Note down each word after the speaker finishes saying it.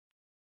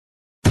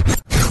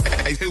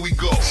Hey, here we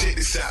go. Check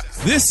this out.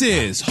 This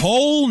is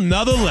Whole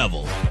Nother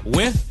Level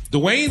with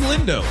Dwayne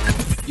Lindo.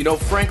 You know,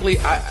 frankly,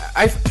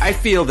 I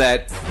feel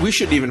that we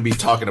shouldn't even be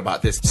talking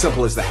about this.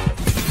 Simple as that.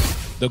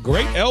 The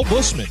great L.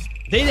 Bushman.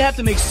 They'd have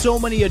to make so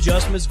many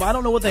adjustments, but I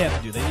don't know what they have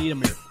to do. They need a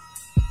miracle.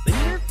 They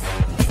need her?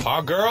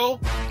 Our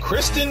girl,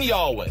 Kristen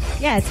Yalway.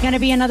 Yeah, it's going to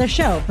be another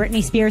show.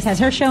 Britney Spears has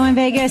her show in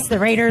Vegas. The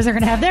Raiders are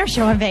going to have their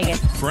show in Vegas.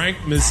 Frank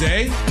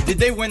Mazzei. Did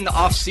they win the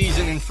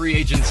offseason in free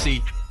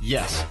agency?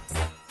 Yes.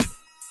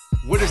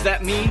 What does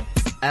that mean?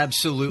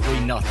 Absolutely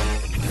nothing.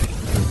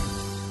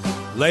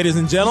 Ladies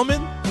and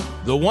gentlemen,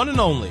 the one and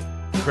only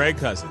Craig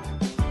Cousins.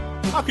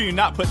 How can you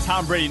not put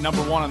Tom Brady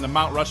number one on the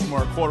Mount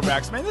Rushmore of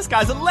quarterbacks? Man, this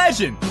guy's a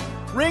legend.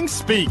 Rings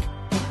speak.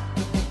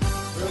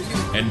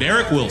 And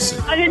Derek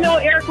Wilson. I didn't know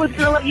Eric was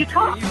going to let you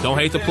talk. Don't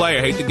hate the player,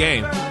 hate the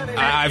game.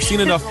 I've seen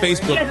enough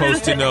Facebook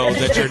posts to know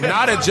that you're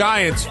not a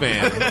Giants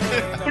fan.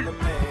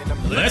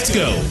 Let's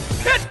go.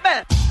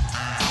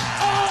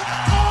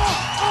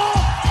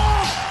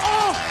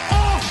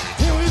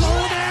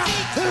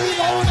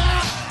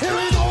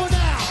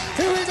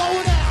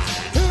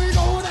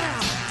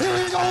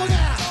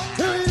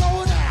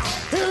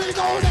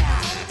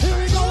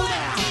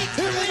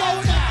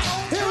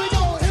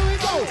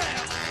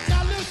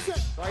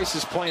 Rice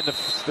is playing the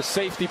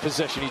safety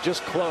position. He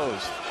just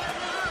closed.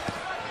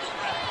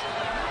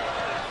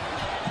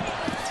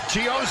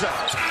 Chioza.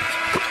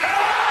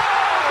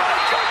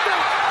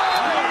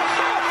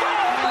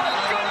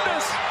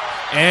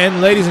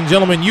 And ladies and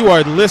gentlemen, you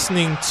are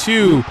listening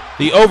to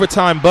the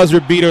overtime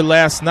buzzer beater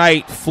last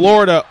night.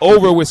 Florida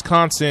over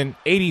Wisconsin,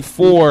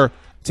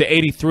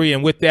 84-83.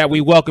 And with that,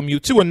 we welcome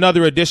you to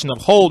another edition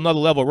of Whole Nother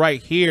Level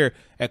right here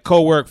at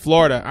Cowork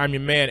Florida. I'm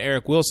your man,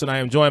 Eric Wilson. I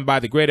am joined by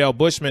the great L.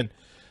 Bushman,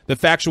 the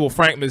factual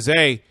Frank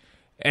Mazzei,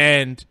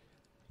 and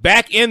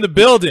back in the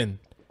building.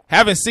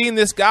 Haven't seen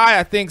this guy,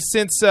 I think,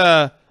 since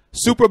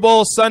Super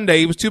Bowl Sunday.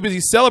 He was too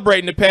busy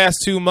celebrating the past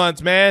 2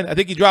 months, man. I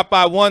think he dropped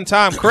by one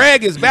time.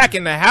 Craig is back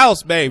in the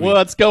house, baby.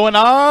 What's going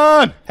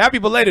on? Happy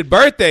belated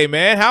birthday,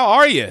 man. How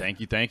are you?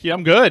 Thank you.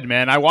 I'm good,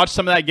 man. I watched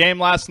some of that game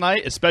last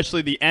night,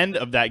 especially the end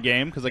of that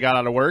game because I got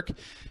out of work.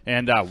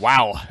 And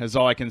wow, is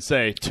all I can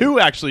say. 2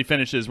 actually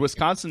finishes.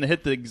 Wisconsin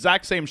hit the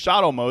exact same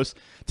shot almost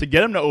to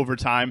get them to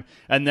overtime.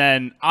 And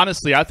then,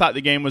 honestly, I thought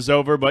the game was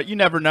over, but you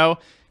never know.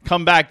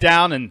 Come back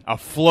down and a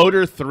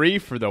floater 3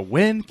 for the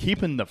win,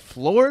 keeping the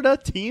Florida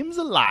teams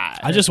alive.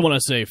 I just want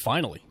to say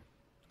finally.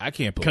 I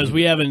can't believe because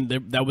we haven't.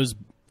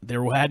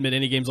 There hadn't been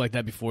any games like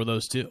that before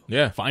those two.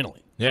 Yeah,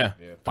 finally. Yeah.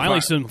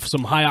 Finally, some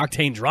high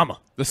octane drama.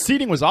 The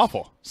seeding was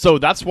awful, so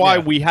that's why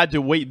we had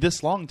to wait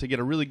this long to get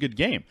a really good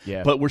game.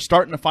 Yeah. But we're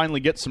starting to finally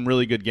get some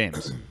really good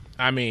games.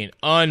 I mean,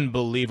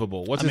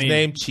 unbelievable. What's his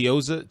name?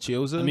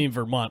 Chioza? I mean,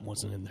 Vermont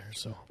wasn't in there,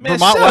 so. Man,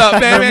 Vermont shut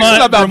up, man.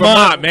 Shut up about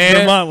Vermont, man.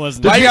 Vermont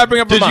wasn't. Why you gotta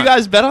bring up Vermont? Did you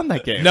guys bet on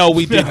that game? No,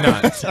 we did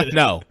not.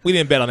 No, we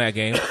didn't bet on that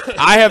game.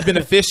 I have been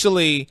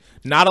officially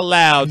not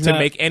allowed to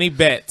make any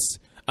bets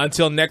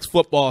until next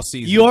football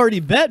season. You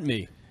already bet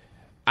me.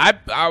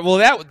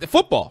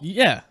 Football.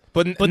 Yeah.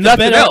 But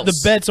nothing else. The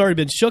bet's already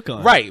been shook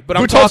on. Right, but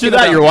Who I'm told talking you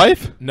that? about, Your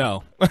wife?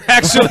 No,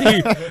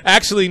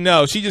 actually,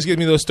 no. She just gives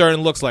me those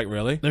stern looks. Like,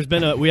 really?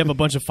 We have a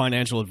bunch of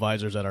financial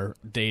advisors at our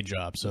day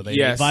job, so they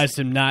advised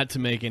him not to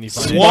make any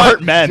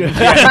smart men.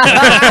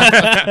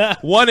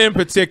 One in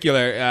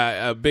particular,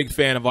 a big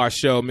fan of our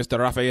show, Mr.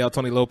 Rafael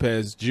Tony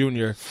Lopez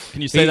Jr.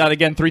 Can you say that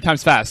again 3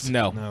 times fast?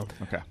 No.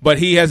 Okay. But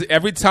he has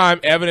every time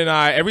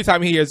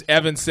he hears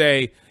Evan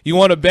say, "You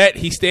want to bet?"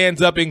 He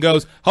stands up and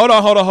goes, "Hold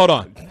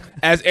on."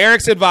 As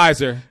Eric's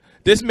advisor,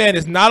 this man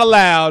is not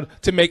allowed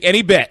to make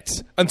any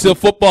bets until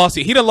football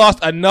season. He done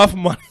lost enough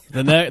money.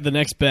 The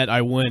next bet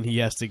I win, he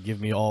has to give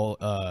me all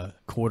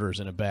quarters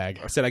in a bag.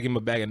 I said I give him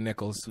a bag of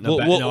nickels.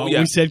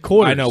 We said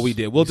quarters. I know we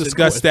did. We'll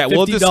discuss that.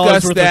 We'll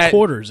discuss worth that. Of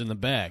quarters in the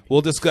bag. We'll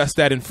discuss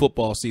that in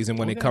football season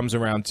when it comes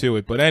around to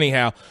it. But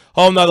anyhow,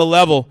 whole nother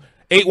level.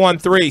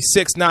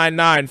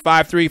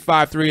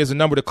 813-699-5353 is a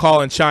number to call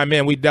and chime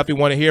in. We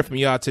definitely want to hear from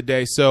y'all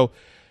today. So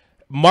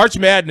March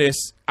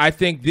Madness, I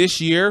think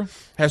this year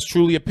has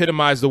truly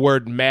epitomized the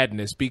word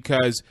madness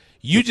because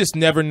you just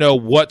never know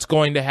what's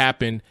going to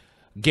happen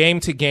game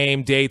to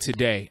game, day to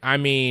day. I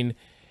mean,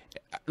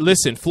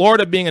 listen,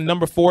 Florida being a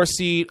number 4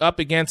 seed up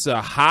against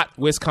a hot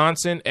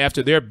Wisconsin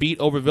after their beat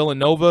over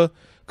Villanova.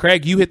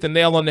 Craig, you hit the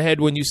nail on the head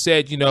when you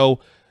said,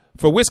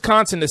 for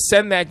Wisconsin to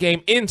send that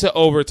game into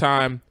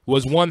overtime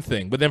was one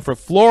thing, but then for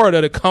Florida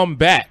to come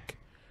back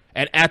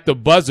and at the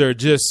buzzer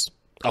just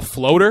a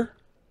floater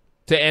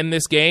to end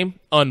this game,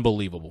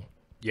 unbelievable.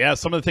 Yeah,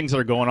 some of the things that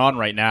are going on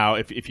right now,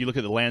 if you look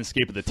at the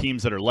landscape of the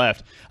teams that are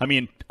left, I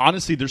mean,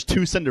 honestly, there's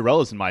 2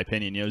 Cinderellas in my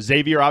opinion.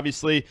 Xavier,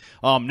 obviously,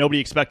 nobody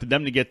expected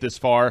them to get this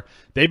far.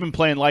 They've been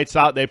playing lights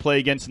out. They play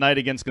again tonight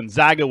against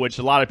Gonzaga, which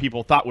a lot of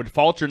people thought would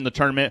falter in the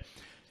tournament.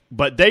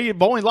 But they've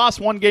only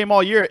lost one game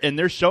all year, and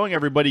they're showing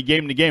everybody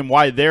game to game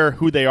why they're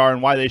who they are and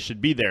why they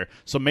should be there.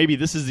 So maybe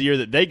this is the year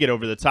that they get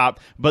over the top.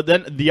 But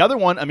then the other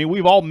one, I mean,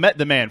 we've all met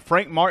the man,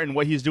 Frank Martin,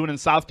 what he's doing in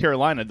South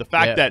Carolina. The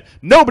fact that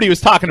nobody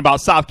was talking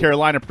about South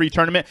Carolina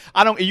pre-tournament,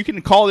 you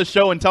can call this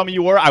show and tell me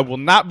you were, I will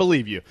not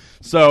believe you.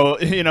 So,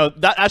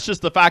 that's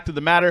just the fact of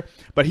the matter.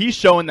 But he's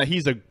showing that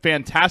he's a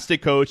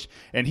fantastic coach,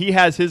 and he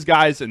has his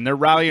guys, and they're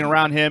rallying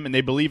around him, and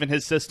they believe in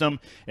his system.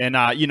 And,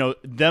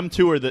 them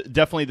two are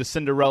definitely the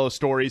Cinderella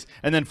stories.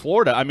 And then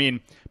Florida, I mean,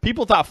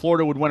 people thought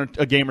Florida would win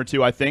a game or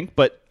two, I think,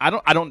 but I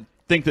don't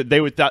think that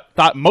they would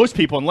thought most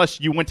people,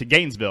 unless you went to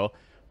Gainesville,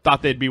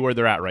 thought they'd be where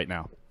they're at right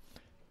now.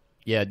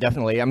 Yeah,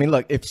 definitely. I mean,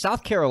 look, if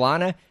South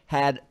Carolina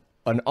had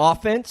an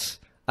offense,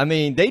 I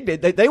mean,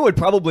 they would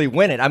probably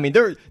win it. I mean,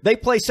 they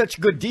play such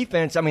good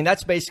defense. I mean,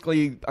 that's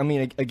basically,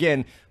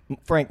 again,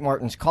 Frank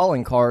Martin's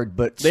calling card,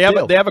 but they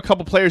have a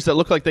couple players that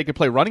look like they could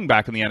play running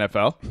back in the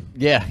NFL.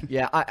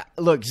 Yeah.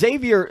 Look,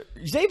 Xavier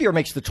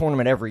makes the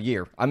tournament every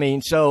year. I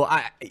mean, so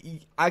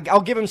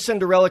I'll give them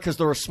Cinderella because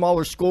they're a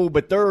smaller school,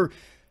 but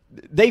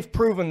they've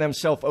proven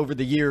themselves over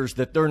the years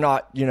that they're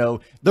not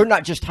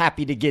just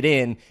happy to get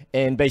in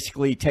and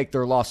basically take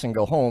their loss and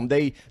go home.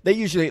 They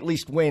usually at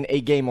least win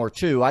a game or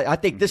two. I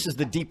think this is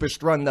the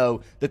deepest run,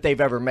 though, that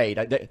they've ever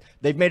made.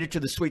 They've made it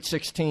to the Sweet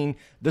 16.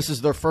 This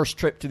is their first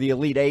trip to the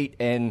Elite Eight,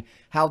 and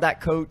how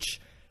that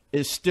coach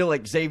is still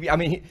at Xavier. I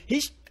mean,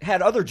 he's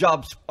had other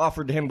jobs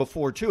offered to him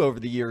before, too, over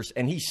the years,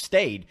 and he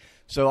stayed.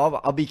 So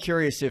I'll be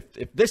curious if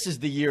this is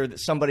the year that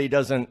somebody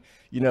doesn't,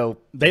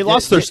 They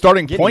lost their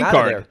starting point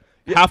guard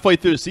halfway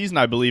through the season,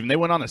 I believe, and they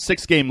went on a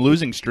 6-game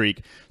losing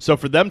streak. So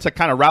for them to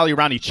kind of rally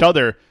around each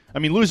other, I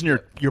mean, losing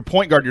your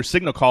point guard, your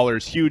signal caller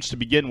is huge to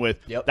begin with.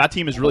 Yep. That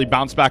team has really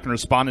bounced back and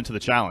responded to the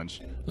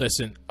challenge.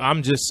 Listen,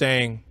 I'm just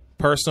saying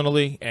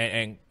personally,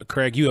 and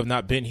Craig, you have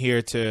not been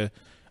here to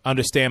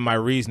understand my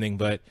reasoning,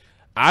 but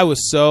I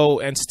was so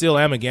and still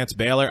am against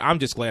Baylor. I'm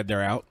just glad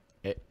they're out.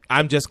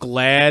 I'm just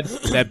glad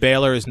that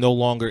Baylor is no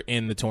longer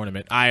in the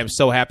tournament. I am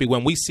so happy.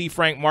 When we see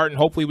Frank Martin,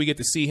 hopefully we get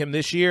to see him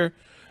this year.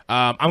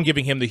 I'm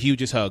giving him the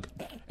hugest hug.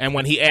 And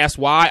when he asked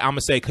why, I'm going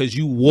to say, because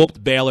you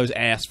whooped Baylor's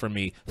ass for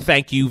me.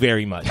 Thank you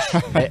very much.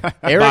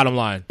 Bottom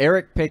line.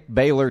 Eric picked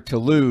Baylor to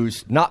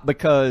lose, not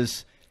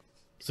because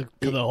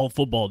the whole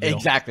football deal.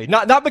 Exactly.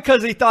 Not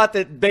because he thought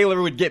that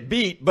Baylor would get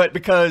beat, but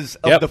because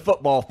of the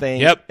football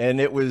thing. Yep. And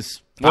it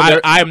was...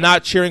 I am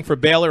not cheering for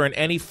Baylor in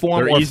any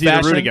form or fashion. They're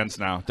easy to root against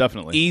now,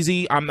 definitely.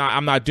 Easy. I'm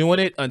not doing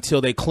it until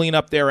they clean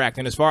up their act.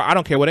 And I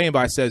don't care what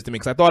anybody says to me,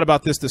 because I thought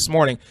about this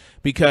morning,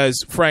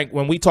 because, Frank,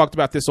 when we talked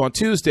about this on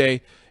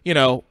Tuesday,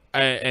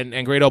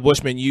 and Great Old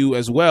Bushman, you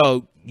as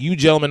well, you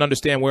gentlemen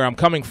understand where I'm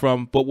coming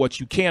from, but what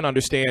you can't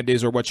understand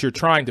is, or what you're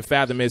trying to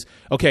fathom is,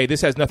 okay,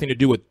 this has nothing to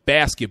do with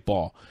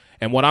basketball.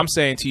 And what I'm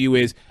saying to you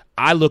is,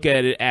 I look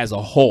at it as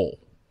a whole.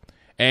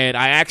 And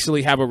I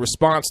actually have a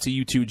response to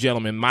you two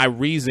gentlemen. My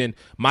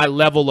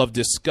level of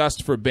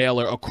disgust for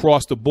Baylor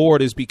across the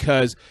board is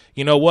because,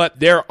 you know what?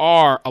 There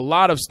are a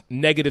lot of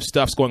negative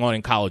stuffs going on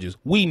in colleges.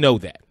 We know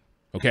that,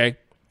 okay?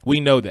 We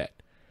know that.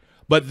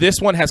 But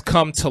this one has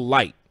come to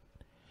light.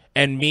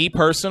 And me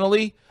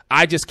personally,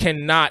 I just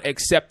cannot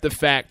accept the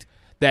fact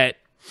that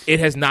it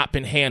has not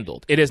been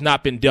handled. It has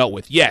not been dealt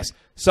with. Yes,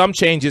 some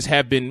changes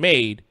have been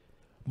made,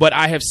 but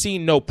I have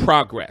seen no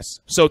progress.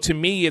 So to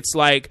me, it's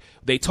like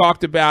they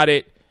talked about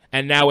it,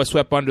 and now it's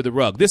swept under the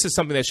rug. This is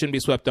something that shouldn't be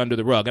swept under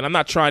the rug. And I'm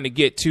not trying to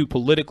get too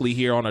politically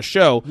here on a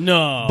show.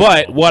 No.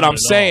 But what I'm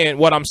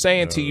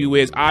saying to you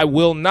is, I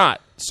will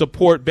not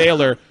support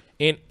Baylor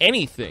in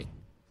anything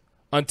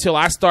until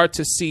I start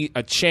to see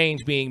a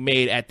change being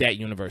made at that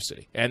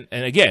university. And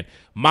again,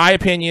 my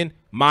opinion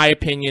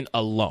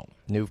alone.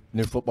 New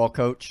football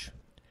coach,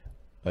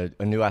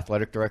 a new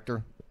athletic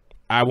director.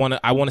 I want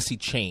to see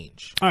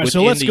change. All right,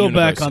 so let's go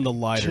back on the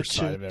lighter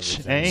side of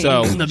everything.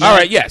 So, all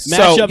right, yes.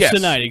 Matchups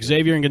tonight: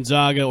 Xavier and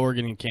Gonzaga,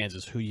 Oregon and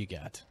Kansas. Who you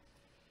got?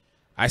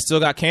 I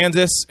still got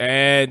Kansas,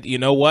 and you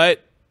know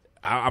what?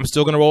 I'm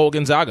still going to roll with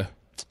Gonzaga.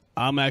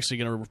 I'm actually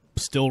going to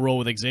still roll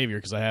with Xavier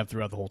because I have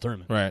throughout the whole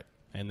tournament. Right.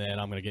 And then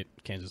I'm going to get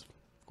Kansas,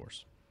 of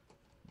course.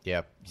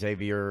 Yeah,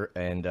 Xavier,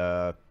 and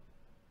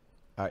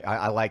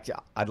I'd like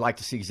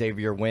to see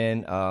Xavier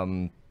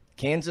win.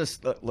 Kansas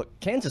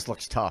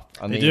looks tough.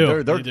 I mean,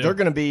 they're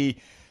going to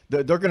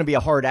be a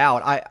hard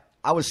out.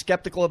 I was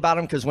skeptical about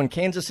them because when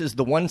Kansas is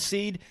the 1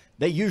 seed,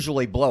 they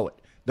usually blow it.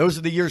 Those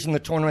are the years in the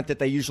tournament that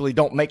they usually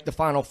don't make the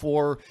Final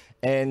Four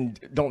and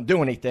don't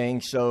do anything.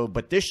 So,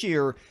 but this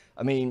year,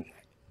 I mean,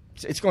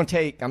 it's going to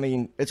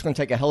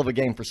take a hell of a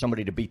game for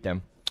somebody to beat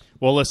them.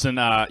 Well, listen,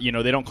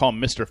 they don't call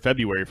him Mr.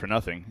 February for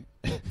nothing.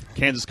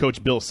 Kansas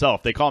coach Bill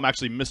Self. They call him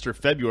actually Mr.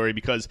 February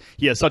because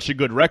he has such a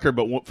good record,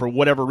 but for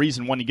whatever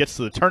reason, when he gets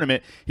to the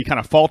tournament, he kind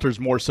of falters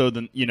more so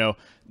than,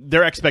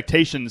 their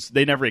expectations,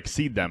 they never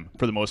exceed them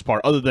for the most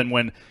part, other than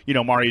when,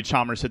 Mario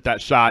Chalmers hit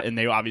that shot, and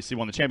they obviously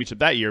won the championship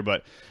that year,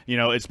 but,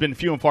 it's been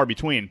few and far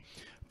between.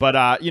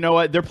 But, you know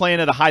what? They're playing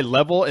at a high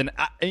level, and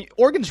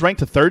Oregon's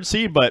ranked a 3rd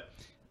seed, but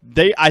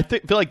I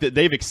feel like that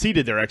they've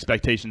exceeded their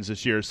expectations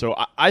this year. So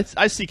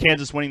I see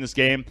Kansas winning this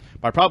game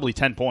by probably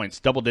 10 points,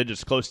 double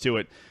digits, close to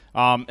it.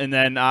 And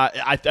then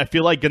I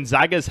feel like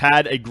Gonzaga's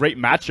had a great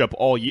matchup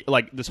all year,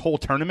 like this whole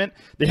tournament.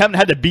 They haven't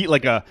had to beat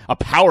like a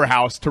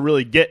powerhouse to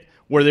really get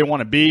where they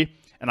want to be,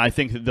 and I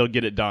think that they'll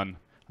get it done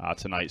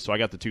tonight. So I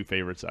got the 2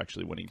 favorites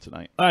actually winning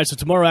tonight. All right, so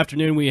tomorrow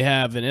afternoon we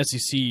have an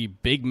SEC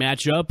big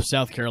matchup,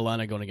 South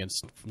Carolina going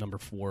against number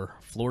 4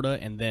 Florida,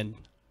 and then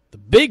the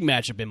big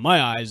matchup in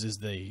my eyes is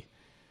the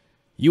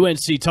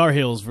UNC Tar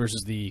Heels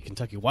versus the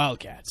Kentucky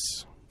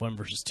Wildcats. 1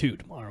 versus 2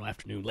 tomorrow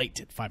afternoon, late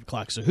at 5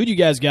 o'clock. So who do you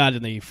guys got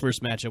in the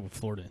first matchup with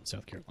Florida and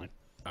South Carolina?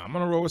 I'm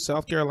going to roll with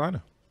South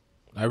Carolina.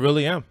 I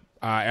really am.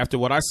 After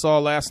what I saw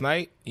last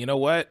night, you know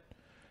what?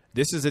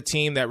 This is a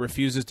team that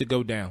refuses to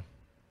go down.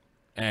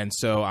 And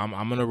so I'm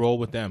going to roll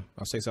with them.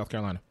 I'll say South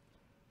Carolina.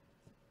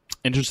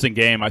 Interesting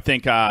game. I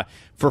think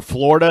for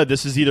Florida,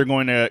 this is either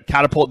going to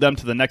catapult them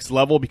to the next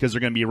level because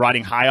they're going to be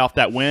riding high off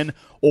that win,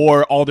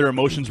 or all their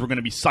emotions were going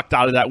to be sucked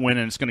out of that win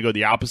and it's going to go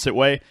the opposite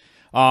way.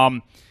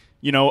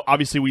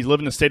 Obviously we live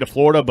in the state of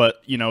Florida,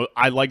 but,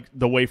 I like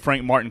the way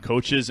Frank Martin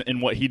coaches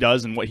and what he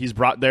does and what he's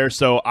brought there.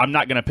 So I'm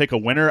not going to pick a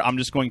winner. I'm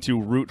just going to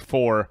root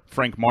for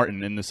Frank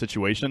Martin in this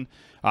situation.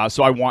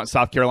 So I want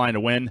South Carolina to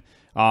win.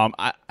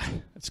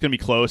 It's going to be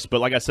close,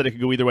 but like I said, it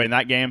could go either way in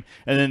that game.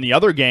 And then the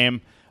other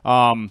game,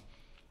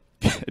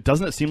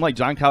 doesn't it seem like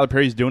John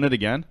Calipari's doing it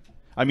again?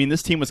 I mean,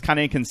 this team was kind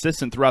of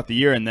inconsistent throughout the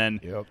year, and then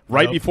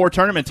before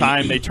tournament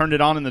time, they turned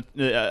it on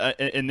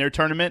in their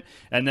tournament,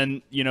 and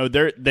then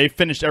they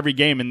finished every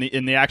game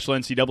in the actual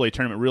NCAA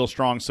tournament real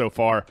strong so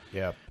far.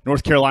 Yeah,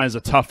 North Carolina's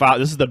a tough out.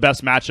 This is the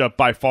best matchup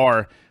by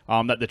far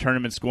that the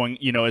tournament's going.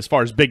 As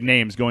far as big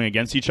names going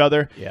against each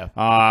other.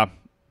 Yeah.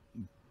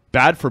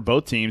 Bad for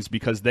both teams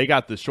because they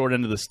got the short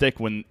end of the stick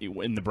when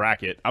in the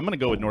bracket. I'm going to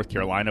go with North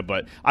Carolina,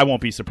 but I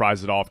won't be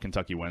surprised at all if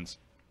Kentucky wins.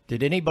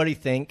 Did anybody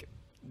think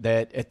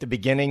that at the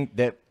beginning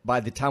that by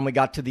the time we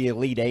got to the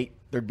Elite Eight,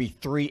 there'd be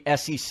 3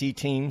 SEC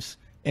teams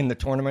in the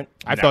tournament?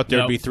 I thought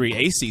there'd be 3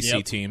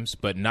 ACC teams,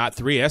 but not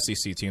 3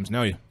 SEC teams.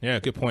 No, yeah,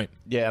 good point.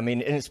 Yeah, I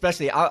mean, and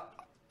especially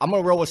I'm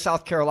going to roll with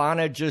South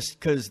Carolina just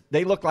because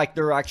they look like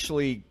they're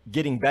actually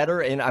getting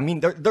better. And, I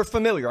mean, they're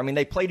familiar. I mean,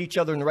 they played each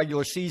other in the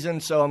regular season.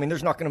 So, I mean,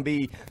 there's not going to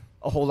be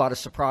a whole lot of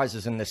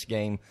surprises in this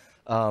game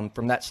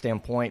from that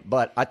standpoint.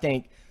 But I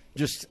think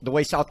just the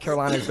way South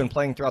Carolina has been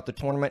playing throughout the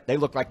tournament, they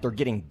look like they're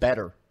getting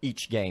better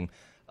each game.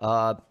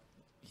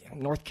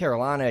 North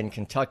Carolina and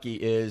Kentucky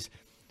is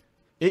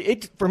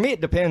for me,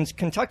 it depends.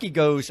 Kentucky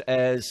goes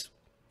as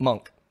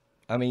Monk.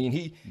 I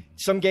mean,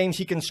 some games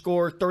he can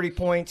score 30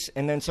 points,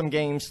 and then some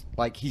games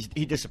like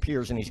he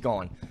disappears and he's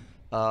gone.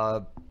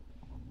 I'm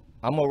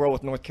gonna roll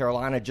with North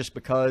Carolina just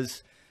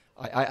because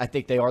I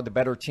think they are the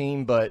better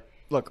team. But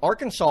look,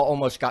 Arkansas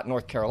almost got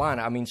North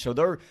Carolina. I mean, so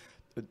they're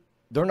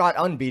not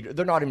unbeatable.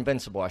 They're not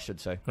invincible, I should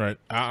say. Right.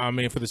 I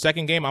mean, for the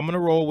second game, I'm gonna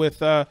roll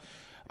with I'm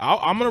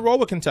gonna roll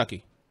with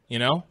Kentucky.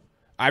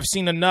 I've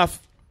seen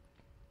enough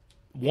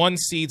 1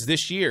 seeds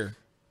this year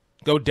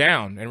go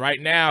down, and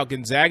right now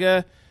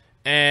Gonzaga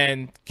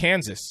and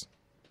Kansas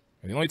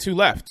are the only 2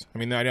 left. I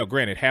mean, I know,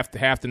 granted, half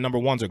the number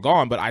 1s are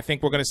gone, but I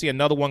think we're going to see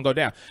another one go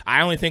down.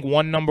 I only think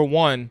one number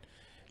 1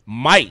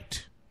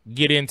 might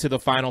get into the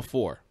Final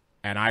Four,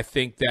 and I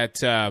think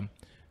that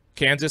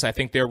Kansas, I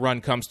think their run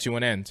comes to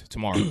an end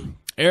tomorrow.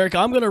 Eric,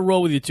 I'm going to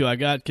roll with you, too. I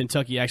got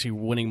Kentucky actually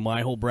winning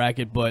my whole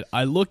bracket, but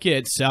I look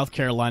at South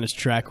Carolina's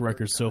track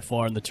record so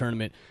far in the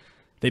tournament.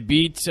 They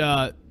beat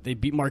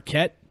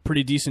Marquette,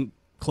 pretty decent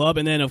club,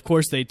 and then, of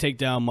course, they take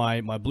down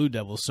my Blue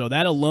Devils. So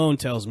that alone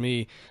tells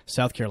me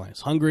South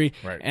Carolina's hungry.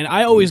 Right. And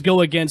I always go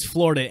against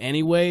Florida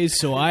anyways,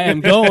 so I am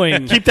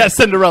going. Keep that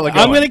Cinderella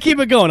going. I'm going to keep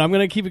it going. I'm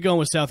going to keep it going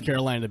with South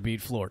Carolina to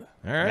beat Florida.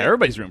 All right.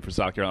 Everybody's rooting for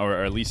South Carolina,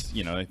 or at least,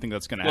 I think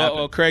that's going to happen.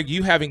 Well, Craig,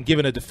 you haven't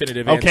given a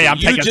definitive answer. Okay, I'm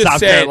taking South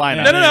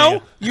Carolina.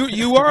 No.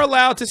 You are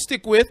allowed to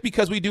stick with,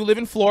 because we do live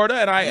in Florida,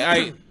 and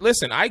I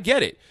listen, I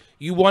get it.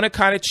 You want to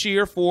kind of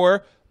cheer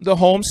for the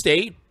home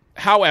state.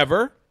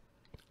 However,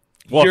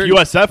 well, if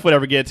USF would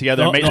ever get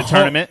together and make the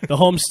tournament. The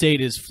home state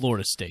is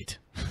Florida State.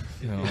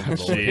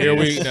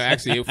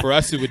 Actually, for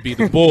us, it would be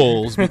the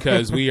Bulls,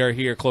 because we are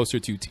here closer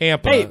to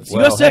Tampa. Hey,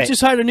 USF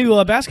just hired a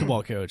new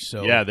basketball coach.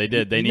 So yeah, they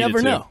did. They needed never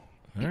to. know.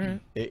 All right.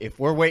 If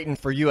we're waiting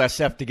for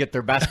USF to get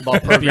their basketball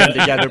program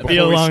together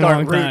before we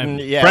start rooting,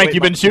 Frank,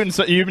 you've been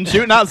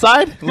shooting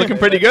outside, looing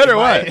pretty good, or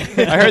what?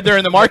 I heard they're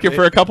in the market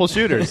for a couple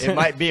shooters. It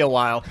might be a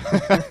while.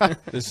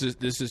 This is.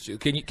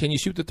 Can you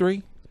shoot the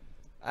 3?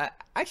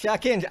 Actually, I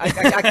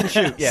can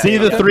shoot. Yeah. See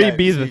the 3,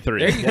 be the 3.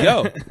 There you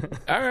go.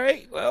 All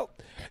right. Well,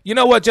 you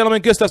know what,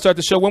 gentlemen? Good stuff to start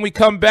the show. When we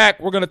come back,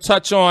 we're going to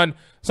touch on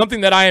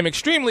something that I am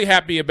extremely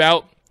happy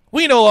about.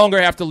 We no longer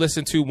have to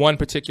listen to one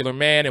particular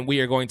man, and we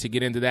are going to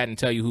get into that and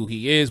tell you who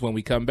he is when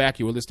we come back.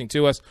 You were listening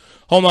to us.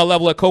 Home on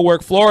Level at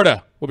Cowork,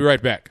 Florida. We'll be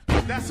right back.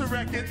 That's a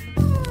record.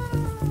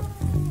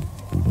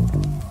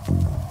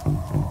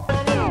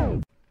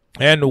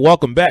 And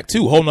welcome back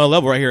to Home on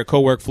Level right here at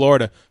Cowork,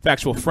 Florida.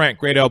 Factual Frank,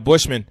 Great Al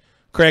Bushman.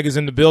 Craig is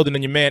in the building,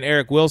 and your man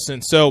Eric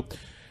Wilson. So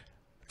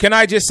Can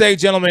I just say,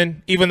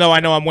 gentlemen, even though I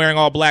know I'm wearing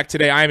all black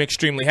today, I am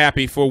extremely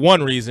happy for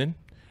one reason,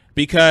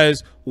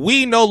 because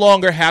we no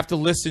longer have to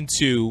listen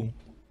to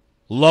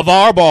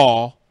LeVar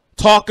Ball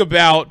talk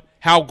about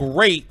how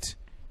great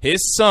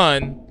his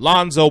son,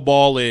 Lonzo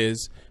Ball,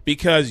 is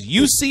because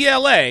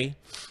UCLA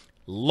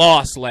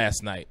lost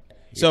last night.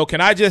 So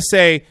can I just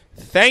say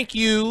thank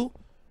you,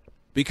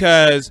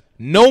 because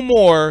no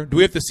more do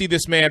we have to see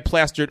this man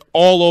plastered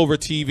all over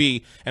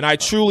TV. And I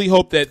truly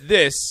hope that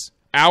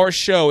our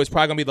show, is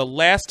probably going to be the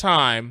last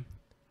time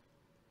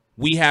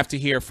we have to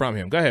hear from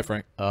him. Go ahead,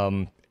 Frank.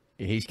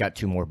 He's got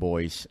 2 more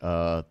boys.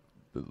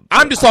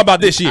 I'm just talking about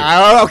this year.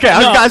 Okay,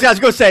 I was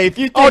going to say, if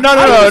you think,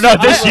 no.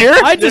 This year?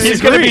 I disagree.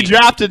 He's going to be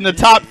drafted in the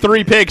top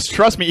 3 picks.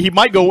 Trust me, he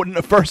might go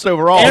first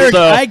overall. Eric,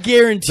 so I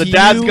guarantee the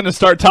dad's going to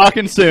start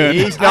talking soon.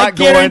 He's I not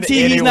going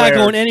guarantee he's not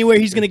anywhere. going anywhere.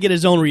 He's going to get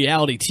his own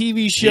reality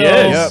TV show.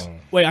 Yes.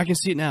 Wait, I can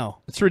see it now.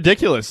 It's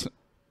ridiculous.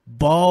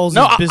 Balls.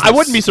 No, is business. I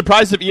wouldn't be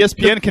surprised if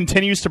ESPN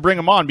continues to bring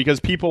him on because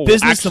people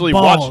Business actually of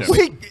watch balls.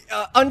 him.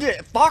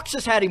 Fox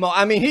has had him on.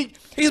 I mean,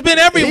 He's been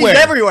everywhere.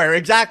 He's everywhere,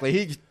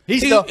 exactly.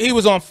 He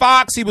was on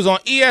Fox. He was on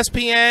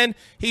ESPN.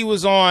 He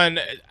was on.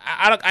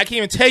 I can't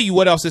even tell you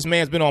what else this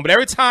man's been on. But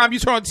every time you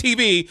turn on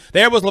TV,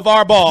 there was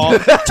LeVar Ball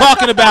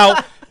talking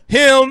about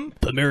him,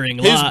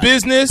 premiering his live.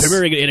 business,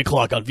 Premiering at 8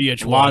 o'clock on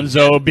VH1.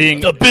 Lonzo being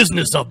the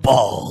business of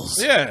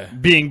balls. Yeah,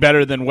 being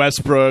better than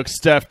Westbrook,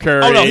 Steph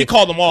Curry. Oh no, he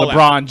called them all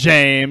LeBron out.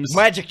 James,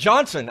 Magic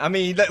Johnson. I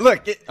mean,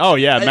 look.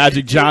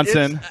 Magic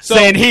Johnson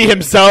saying he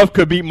himself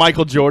could beat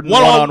Michael Jordan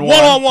one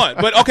on one.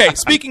 But okay,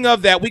 speaking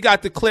of that, we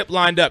got the clip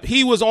lined up.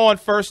 He was on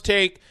First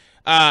Take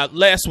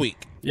last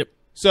week. Yep.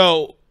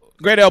 So,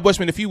 Great Al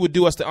Bushman, if you would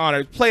do us the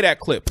honor, play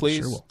that clip, please.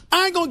 Sure will.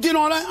 I ain't gonna get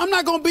on that. I'm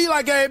not gonna be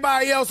like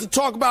everybody else and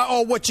talk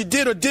about what you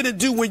did or didn't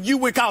do when you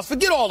went college.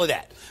 Forget all of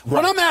that.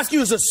 Right. What I'm asking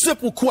you is a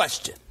simple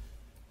question.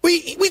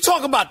 We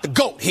talk about the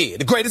GOAT here,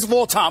 the greatest of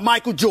all time,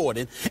 Michael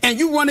Jordan, and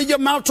you running your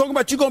mouth talking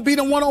about you gonna beat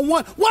him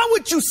one-on-one. Why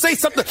would you say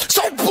something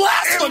so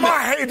blasphemous? In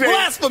my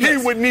heyday,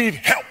 he would need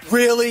help.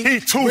 Really?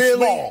 He's too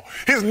small.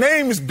 His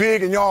name is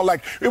big, and y'all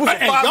like, it was a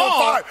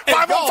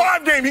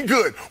 5-on-5 game, he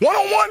good.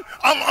 One-on-one,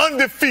 I'm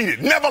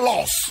undefeated, never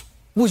lost.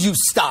 Will you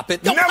stop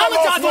it? Never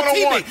lost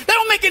one-on-one. That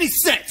don't make any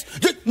sense.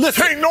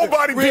 Listen, ain't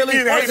nobody beat me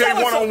in heyday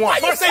one-on-one. Why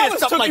you saying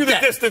something like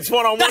that? Distance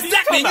one-on-one. That's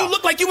exactly. You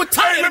look like you were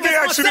tired. Hey, let me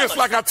ask you this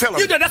like I tell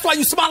him. That's why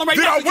you smiling right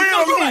now. now. Did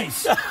I win or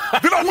lose?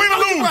 Did I win or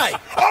lose? Right.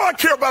 All I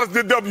care about is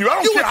the W.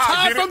 I don't care how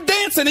I You get were tired from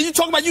dancing, and you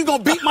talking about you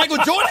gonna beat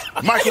Michael Jordan?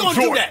 Michael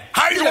Jordan. Do that?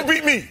 How you gonna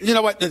beat me? You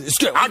know what? It's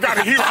good. I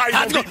gotta hear how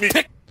you gonna beat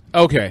me.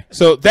 Okay,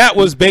 so that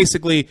was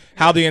basically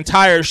how the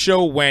entire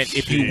show went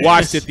if you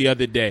watched it the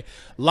other day.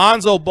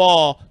 Lonzo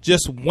Ball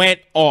just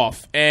went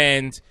off.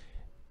 And,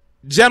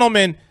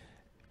 gentlemen,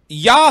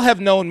 y'all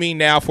have known me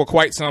now for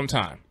quite some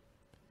time.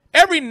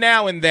 Every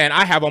now and then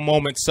I have a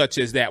moment such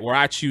as that where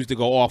I choose to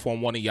go off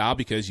on one of y'all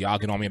because y'all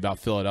get on me about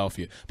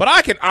Philadelphia. But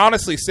I can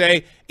honestly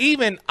say,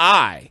 even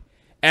I,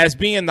 as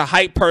being the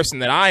hype person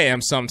that I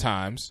am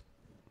sometimes,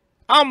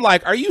 I'm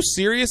like, are you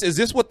serious? Is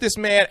this what this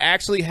man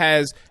actually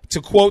has, to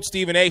quote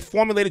Stephen A.,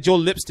 formulated your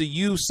lips to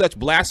use such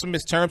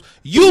blasphemous terms?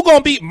 You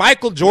gonna beat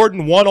Michael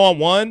Jordan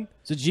one-on-one?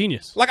 It's a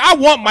genius. Like, I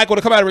want Michael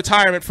to come out of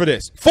retirement for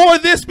this. For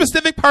this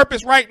specific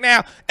purpose right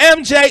now.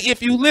 MJ,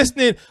 if you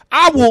listening,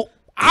 hold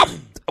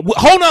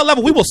on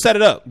level, we will set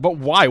it up. But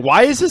why?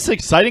 Why is this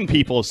exciting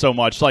people so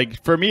much?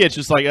 Like, for me, it's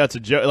just like, that's a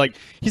joke. Like,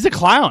 he's a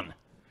clown.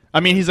 I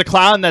mean, he's a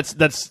clown that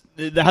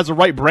has a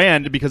right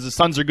brand because his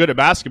sons are good at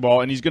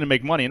basketball and he's going to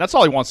make money, and that's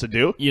all he wants to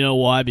do. You know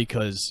why?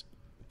 Because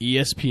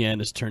ESPN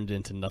has turned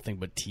into nothing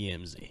but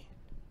TMZ.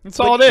 That's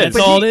all it is.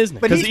 That's all it is.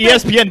 Because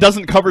ESPN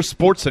doesn't cover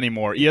sports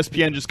anymore.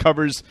 ESPN just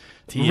covers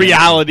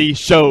reality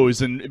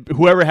shows and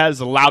whoever has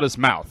the loudest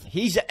mouth.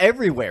 He's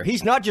everywhere.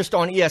 He's not just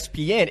on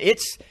ESPN.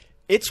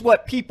 It's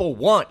what people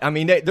want. I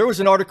mean, there was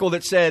an article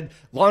that said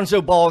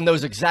Lonzo Ball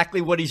knows exactly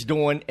what he's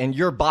doing, and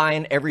you're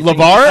buying everything.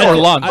 LeVar or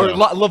Lonzo?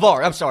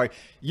 LeVar, I'm sorry.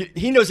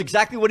 He knows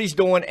exactly what he's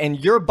doing,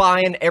 and you're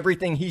buying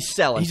everything he's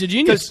selling. He's a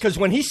genius. Because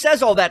when he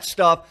says all that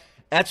stuff,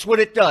 that's what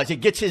it does. It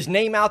gets his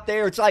name out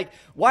there. It's like,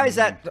 why is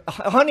that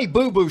Honey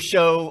Boo Boo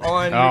show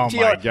on Oh,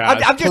 my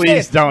God. I'm just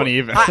Please saying, don't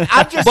even.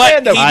 I'm just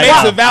saying, though. He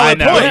makes a valid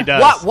point. He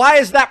does. Why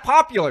is that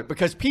popular?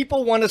 Because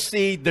people want to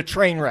see the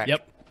train wreck.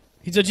 Yep.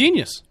 He's a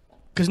genius.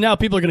 Because now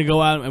people are going to go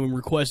out and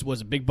request,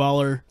 was it Big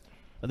Baller?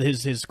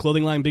 His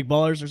clothing line, Big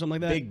Ballers or something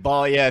like that? Big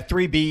Ball, yeah,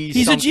 3Bs.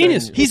 He's a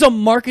genius. He's a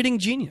marketing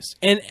genius.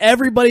 And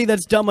everybody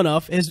that's dumb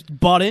enough has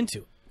bought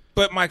into it.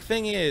 But my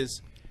thing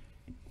is,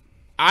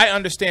 I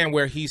understand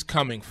where he's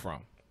coming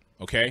from,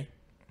 okay?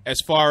 As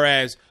far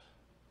as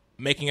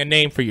making a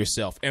name for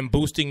yourself and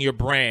boosting your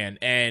brand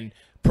and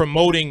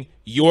promoting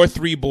your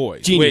 3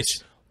 boys.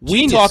 Genius. Which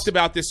we talked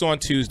about this on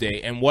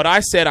Tuesday, and what I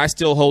said I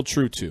still hold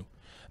true to.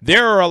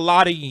 There are a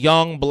lot of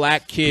young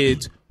black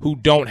kids who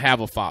don't have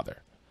a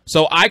father.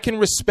 So I can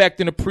respect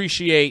and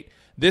appreciate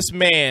this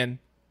man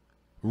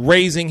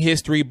raising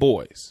his 3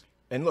 boys.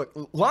 And look,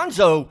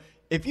 Lonzo,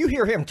 if you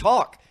hear him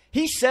talk,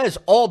 he says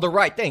all the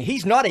right thing.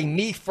 He's not a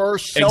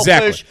me-first,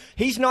 selfish. Exactly.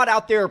 He's not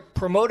out there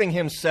promoting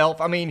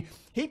himself. I mean,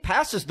 he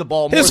passes the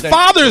ball more His than,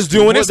 father's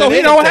doing more it, so than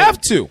he don't anything.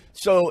 have to.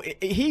 So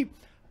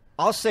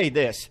I'll say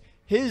this: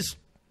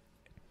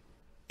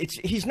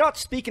 he's not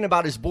speaking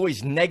about his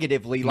boys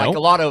negatively like Nope. a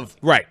lot of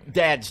Right.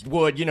 dads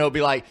would,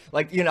 be like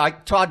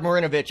Todd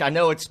Marinovich. I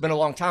know it's been a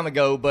long time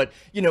ago, but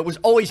it was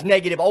always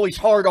negative, always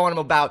hard on him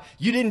about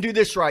you didn't do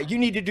this right, you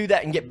need to do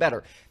that and get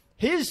better.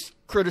 His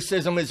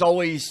criticism is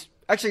always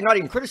actually not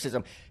even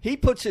criticism. He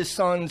puts his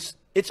sons.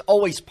 It's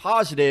always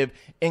positive,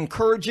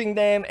 encouraging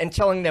them and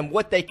telling them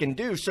what they can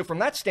do. So from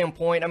that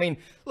standpoint, I mean,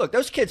 look,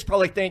 those kids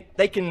probably think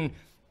they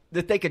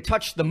could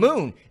touch the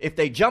moon if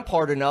they jump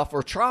hard enough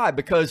or try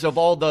because of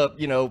all the,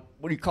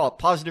 what do you call it,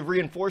 positive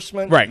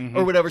reinforcement, Right.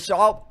 or whatever. So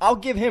I'll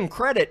give him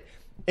credit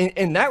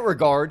in that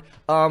regard.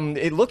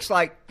 It looks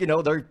like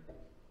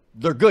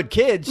they're good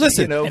kids.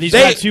 Listen, And he's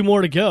got 2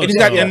 more to go.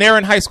 And they're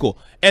in high school,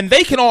 and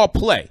they can all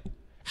play.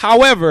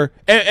 However,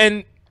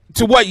 and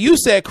to what you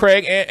said,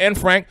 Craig and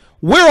Frank,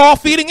 we're all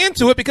feeding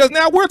into it because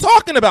now we're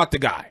talking about the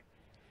guy,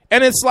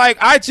 and it's like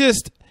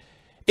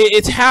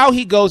it's how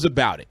he goes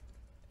about it.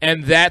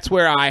 And that's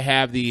where I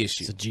have the issue.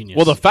 He's a genius.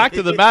 Well, the fact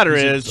of the matter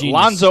He's a is, genius.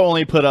 Lonzo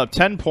only put up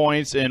 10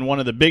 points in one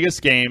of the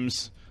biggest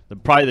games,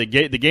 probably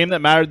the game that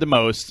mattered the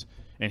most,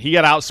 and he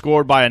got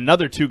outscored by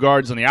another 2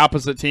 guards on the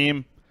opposite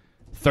team.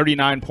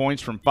 39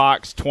 points from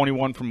Fox,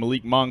 21 from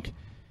Malik Monk,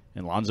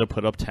 and Lonzo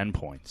put up 10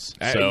 points.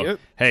 So,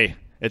 hey,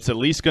 it's at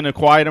least going to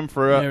quiet him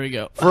for There we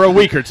go. for a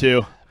week or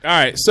two. All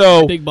right,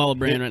 so Big Baller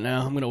Brand right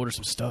now. I'm going to order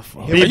some stuff.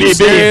 are you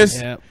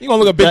serious? Yeah. You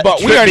gonna look at Big Ball?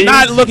 We Trip are beans?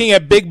 not looking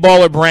at Big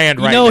Baller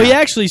Brand right now. he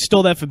actually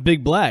stole that from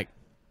Big Black.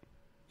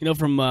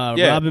 From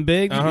Yeah. Robin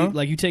Big. Uh-huh.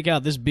 You take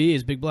out this B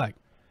is Big Black.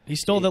 He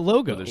stole that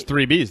logo. There's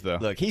 3 Bs, though.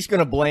 Look, he's going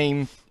to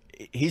blame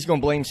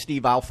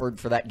Steve Alford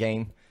for that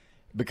game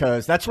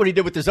because that's what he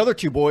did with his other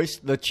 2 boys.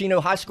 The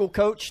Chino High School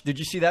coach, did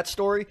you see that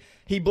story?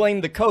 He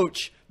blamed the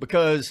coach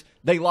because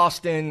they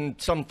lost in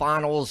some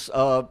finals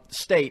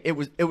state. It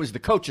was the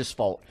coach's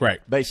fault, Right.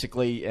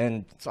 Basically,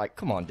 and it's like,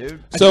 come on,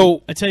 dude.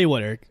 So I tell you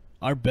what, Eric,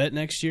 our bet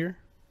next year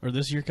or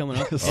this year coming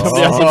up,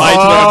 Somebody has a nice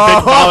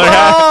Big Baller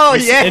hat. Oh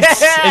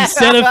yeah!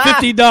 instead of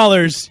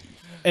 $50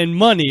 and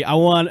money, I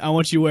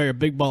want you to wear a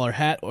Big Baller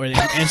hat and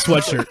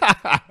sweatshirt.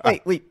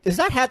 Wait, does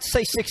that hat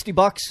say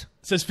 $60? It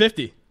says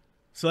 50.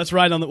 So that's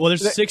right on the. Well,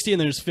 there's 60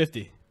 and there's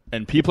 50.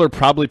 And people are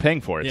probably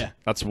paying for it. Yeah.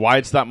 That's why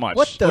it's that much.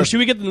 What the? Or should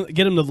we get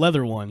him the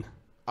leather one?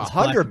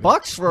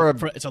 $100 for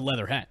a? It's a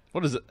leather hat.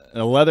 What is it?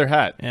 A leather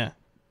hat. Yeah.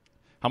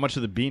 How much are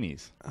the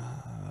beanies?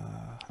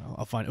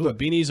 I'll find. Oh,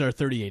 beanies are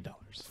 $38.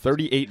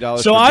 $38.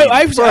 So for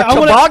I beanies.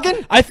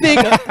 toboggan? I think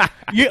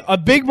a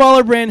Big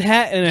Baller Brand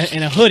hat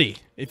and a hoodie.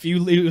 If you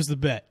lose the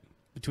bet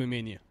between me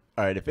and you.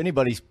 All right, if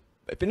anybody's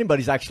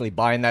actually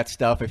buying that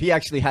stuff, if he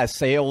actually has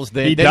sales,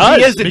 then He then does,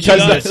 he is a because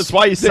genius. that's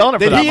why he's selling it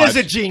for Then that he much. is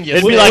a genius.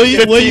 It'd be like will you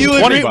 15,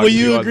 20 agree? bucks Will if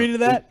you he agree to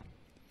that?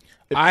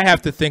 I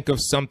have to think of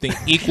something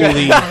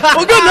equally. Well,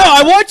 good. No,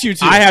 I want you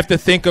to. I have to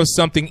think of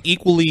something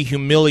equally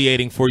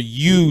humiliating for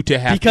you to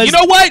have. Because- You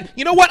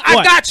know what? I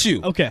What? got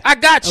you. Okay. I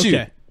got you.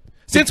 Okay.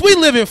 Since we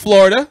live in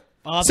Florida,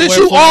 I'll have to since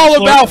wear you all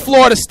Florida- about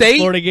Florida State.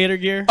 Florida Gator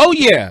gear. Oh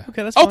yeah.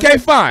 Okay, that's fine. Okay,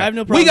 fine. I have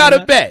no problem We got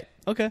with a that. bet.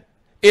 Okay.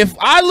 If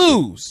I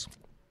lose,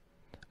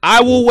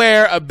 I will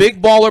wear a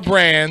Big Baller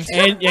Brand.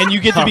 And you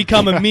get to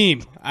become a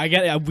meme.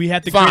 We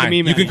have to Fine. create a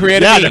meme. You out can of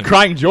create a Yeah, meme. the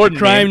crying Jordan.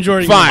 Crime meme.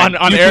 Jordan. Fine.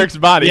 On You can- Eric's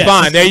body. Yes.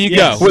 Fine, there you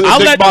Yes. go. With a I'll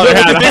Big let Baller with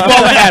hat the on. Big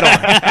Baller hat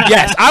on.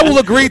 Yes, I will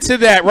agree to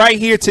that right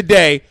here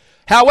today.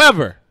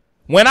 However,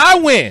 when I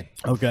win,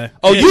 Okay.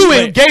 oh, If- you in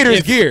wait, Gators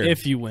if- gear.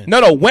 If you win.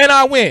 No, when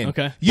I win.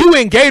 Okay. You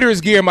in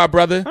Gators gear, my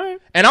brother. All right.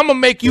 And I'm going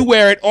to make you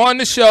wear it on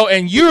the show,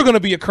 and you're going to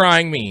be a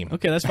crying meme.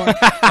 Okay, that's fine.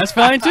 That's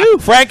fine too.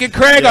 Frank and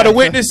Craig are the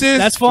witnesses.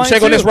 That's fine. We'll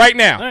check on too. this right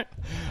now. All right.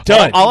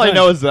 Done. All I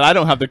know is that I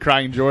don't have the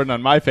crying Jordan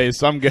on my face,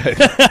 so I'm good.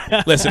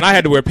 Listen, I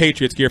had to wear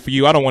Patriots gear for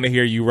you. I don't want to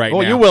hear you right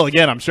Well, now. you will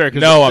again, I'm sure.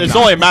 Cause No, I'm it's not.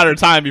 only a matter of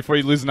time before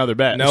you lose another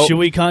bet. No. Should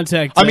we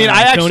contact? I mean,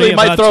 I actually Tony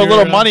might about throw a your,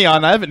 little money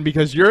on Evan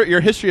because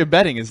your history of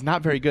betting is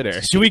not very good,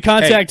 Eric. Should we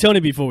contact Tony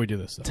before we do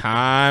this? Though?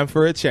 Time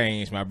for a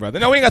change, my brother.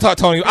 No, we ain't got to talk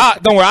Tony.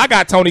 Don't worry, I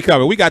got Tony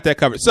covered. We got that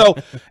covered. So,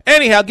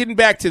 anyhow, getting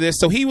back to this.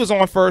 So, he was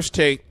on First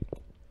Take,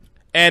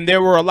 and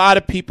there were a lot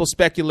of people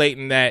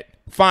speculating that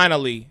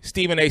finally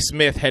Stephen A.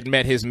 Smith had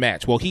met his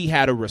match. Well, he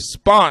had a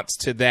response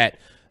to that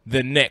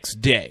the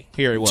next day.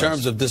 Here it was. In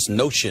terms of this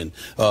notion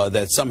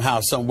that somehow,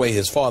 some way,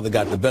 his father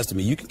got the best of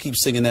me, you can keep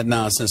singing that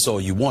nonsense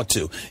all you want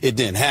to. It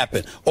didn't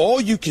happen.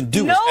 All you can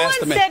do No is ask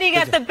the one man. said he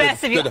got the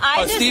best of you.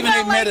 I just Stephen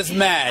felt A. met like- his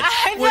match.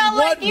 I In felt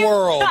what like you-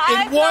 world?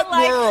 I In what felt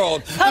like-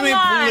 world? Come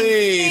on,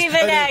 please.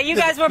 Stephen A. You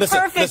guys were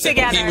perfect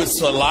together. He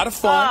was a lot of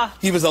fun.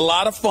 He was a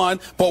lot of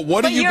fun. But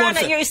what But are you you're going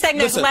on to a- you're saying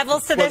there's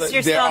levels to this?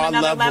 You're there still on are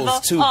another levels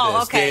level? to Oh,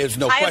 this. okay. There's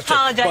no I question.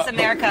 apologize,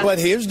 America. But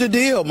here's the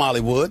deal,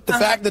 Mollywood. The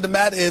fact of the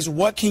matter is,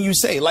 what can you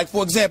say? Like,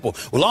 for example,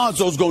 well,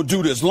 Lonzo's going to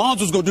do this.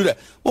 Lonzo's going to do that.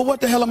 Well, what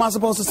the hell am I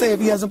supposed to say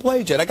if he hasn't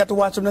played yet? I got to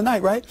watch him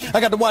tonight, right?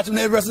 I got to watch him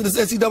the rest of this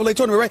NCAA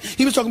tournament, right?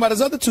 He was talking about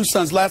his other 2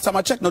 sons last time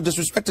I checked. No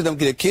disrespect to them,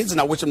 get kids, and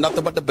I wish them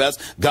nothing but the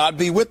best. God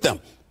be with them.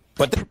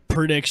 But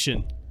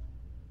Prediction: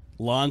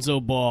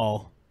 Lonzo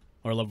Ball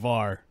or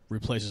LeVar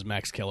replaces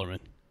Max Kellerman.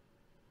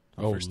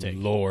 Oh, First take.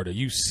 Lord, are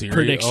you serious?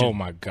 Prediction. Oh,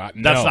 my God.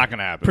 No. That's not going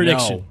to happen.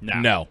 Prediction.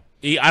 No.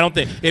 I don't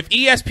think. If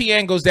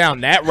ESPN goes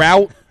down that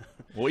route.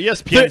 Well,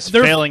 ESPN's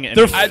failing.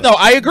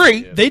 I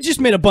agree. They just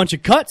made a bunch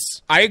of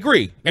cuts. I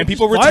agree. And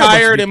people fired a bunch of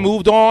retired and people.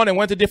 moved on and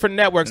went to different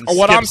networks. And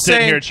What Skip's I'm sitting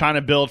saying here trying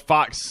to build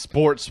Fox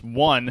Sports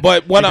 1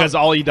 But what because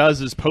all he does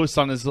is post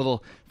on his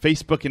little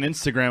Facebook and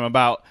Instagram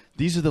about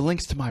these are the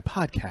links to my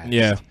podcast.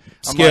 Yeah.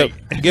 I'm Skip,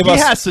 like, give he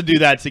us has to do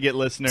that to get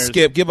listeners.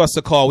 Skip, give us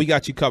a call. We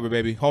got you covered,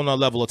 baby. Whole nother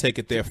level will take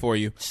it there for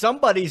you.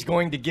 Somebody's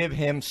going to give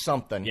him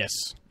something. Yes.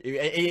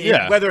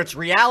 Yeah. Whether it's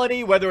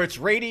reality, whether it's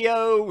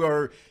radio,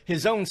 or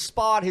his own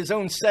spot, his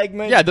own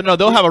segment. Yeah,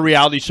 they'll have a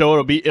reality show.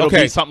 It'll be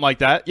something like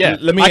that. Yeah,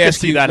 Let me I can ask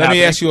see you. that Let me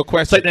happening. ask you a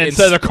question. It's like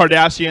instead of the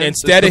Kardashians,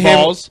 instead it's of the him,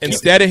 balls.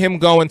 instead of him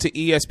going to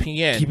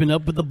ESPN, Keeping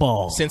up with the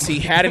ball. since he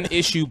had an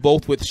issue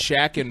both with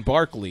Shaq and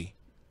Barkley,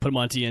 Put him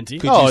on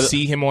TNT. could you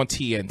see him on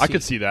TNT? I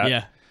could see that.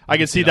 Yeah. I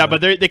can see that, but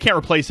they can't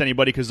replace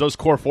anybody because those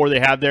core four they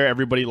have there,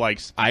 everybody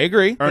likes. I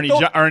agree. Ernie, you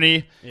got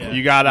Ernie.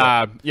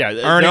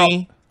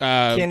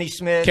 Kenny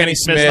Smith. Kenny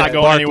Smith, not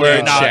going Barkley, anywhere.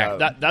 and No,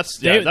 Shaq. that's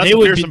They a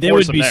would fearsome be, they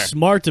would foursome be there.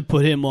 smart to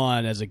put him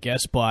on as a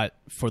guest spot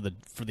for the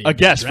A NBA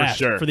guest for draft.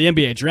 sure. For the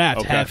NBA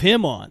draft. Okay. Have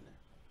him on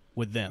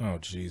with them. Oh,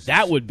 Jesus.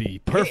 That would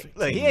be perfect.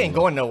 Look, he ain't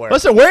going nowhere.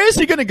 Listen, where is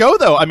he going to go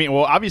though? I mean,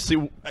 well, obviously,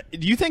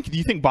 do you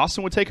think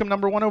Boston would take him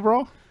number 1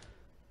 overall?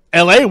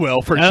 LA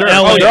will for sure.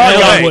 LA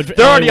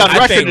They're already on I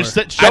record.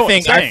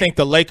 think, I think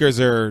the Lakers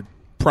are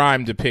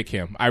primed to pick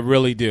him. I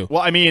really do.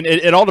 Well, I mean,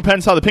 it all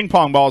depends how the ping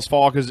pong balls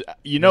fall because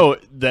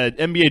the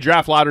NBA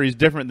draft lottery is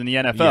different than the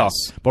NFL.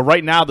 Yes. But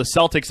right now, the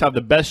Celtics have the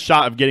best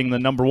shot of getting the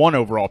number 1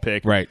 overall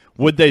pick. Right?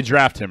 Would they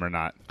draft him or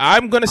not?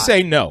 I'm going to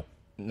say no.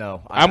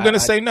 No. I'm going to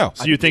say no.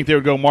 So you think they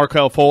would go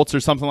Markelle Fultz or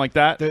something like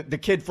that? The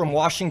kid from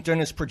Washington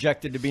is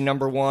projected to be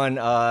number 1.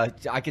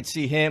 I could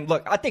see him.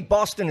 Look, I think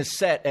Boston is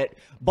set at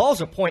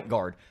Ball's a point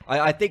guard.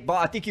 I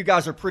think you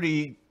guys are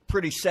pretty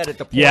set at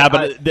the point. Yeah,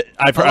 but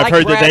I've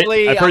heard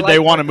Bradley, that they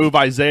want to move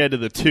Isaiah to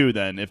the 2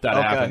 then if that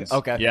Okay, happens.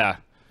 okay. Yeah.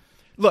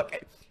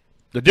 Look,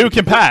 the dude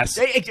can pass.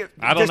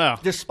 I don't know.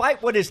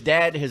 Despite what his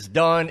dad has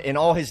done and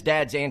all his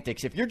dad's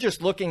antics, if you're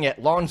just looking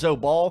at Lonzo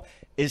Ball,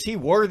 is he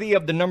worthy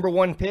of the number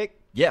 1 pick?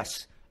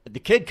 Yes. The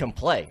kid can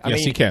play. Yes,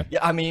 he can. Yeah,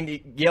 I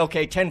mean, yeah,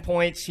 okay, 10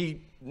 points. He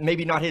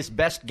maybe not his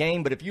best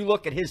game, but if you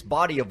look at his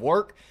body of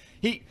work,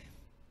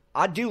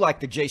 I do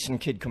like the Jason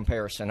Kidd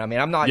comparison. I mean,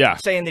 I'm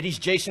not saying that he's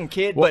Jason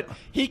Kidd, but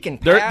he can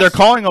pass. They're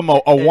calling him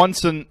a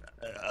once in,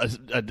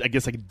 I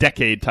guess, like a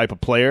decade type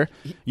of player.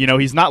 You know,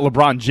 he's not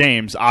LeBron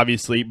James,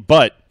 obviously,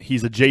 but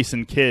he's a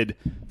Jason Kidd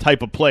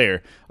type of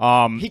player.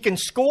 He can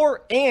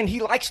score, and he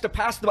likes to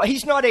pass the ball.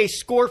 He's not a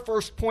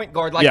score-first point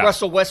guard like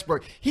Russell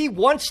Westbrook. He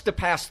wants to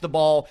pass the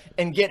ball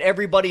and get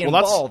everybody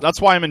involved.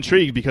 That's why I'm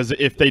intrigued because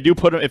if they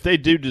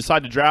do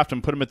decide to draft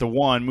him, put him at the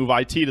 1, move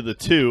IT to the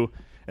 2,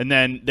 and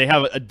then they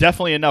have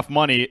definitely enough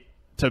money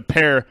to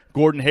pair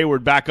Gordon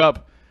Hayward back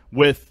up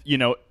with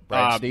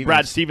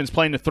Brad Stevens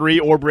playing the 3,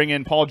 or bring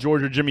in Paul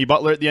George or Jimmy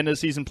Butler at the end of the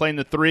season playing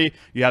the 3.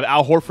 You have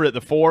Al Horford at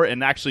the 4,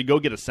 and actually go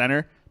get a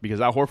center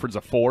because Al Horford's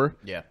a 4.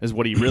 Yeah. Is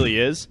what he really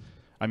is.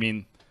 I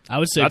mean, I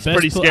would say that's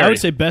pretty scary. I would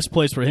say best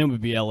place for him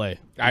would be LA.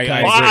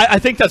 I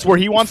think that's where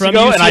he wants to From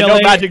go, and I know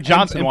UCLA, Magic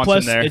Johnson and wants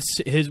plus, him there.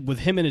 It's with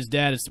him and his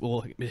dad.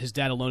 His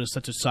dad alone is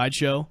such a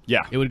sideshow.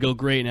 Yeah, it would go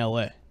great in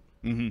LA.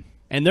 Mm-hmm.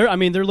 And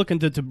they're looking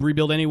to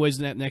rebuild anyways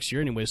next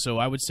year anyway. So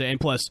I would say, and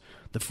plus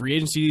the free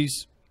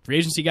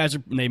agency guys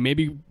they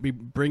maybe be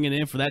bringing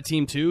in for that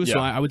team too. So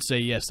I would say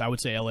yes. I would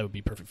say LA would be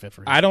a perfect fit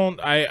for him.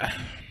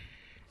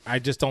 I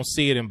just don't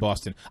see it in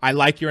Boston. I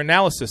like your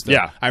analysis, though.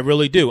 Yeah. I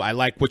really do. I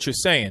like what you're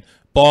saying.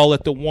 Ball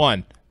at the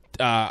 1,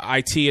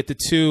 IT at the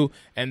 2,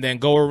 and then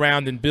go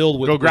around and build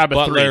with grab a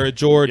Butler 3. or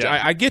George.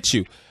 Yeah. I get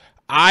you.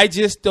 I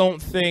just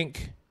don't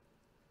think,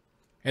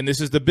 and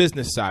this is the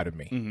business side of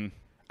me, mm-hmm.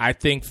 I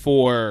think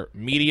for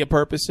media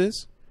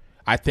purposes,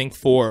 I think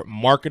for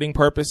marketing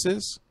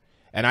purposes,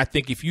 and I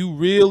think if you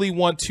really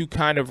want to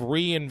kind of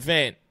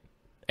reinvent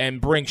and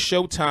bring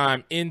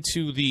Showtime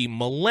into the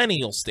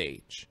millennial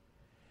stage,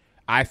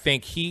 I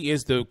think he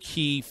is the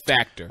key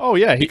factor. Oh,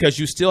 yeah. Because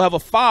you still have a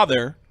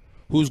father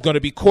who's going to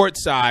be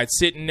courtside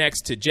sitting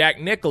next to Jack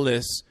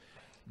Nicklaus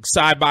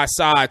side by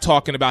side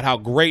talking about how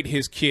great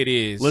his kid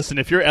is. Listen,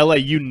 if you're LA,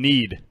 you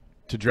need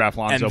to draft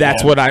Lonzo and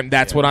that's Ball.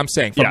 what I'm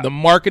saying. From the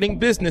marketing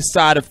business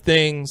side of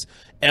things,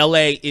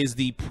 LA is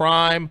the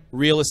prime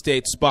real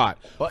estate spot.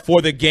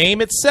 For the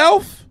game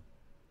itself,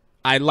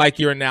 I like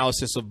your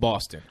analysis of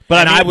Boston.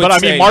 But I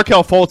mean,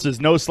 Markelle Fultz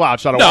is no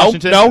slouch out of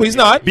Washington. No, he's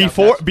not.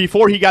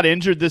 Before he got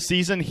injured this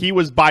season, he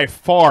was by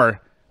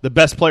far the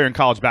best player in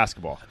college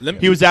basketball.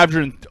 He was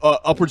averaging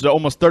upwards of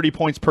almost 30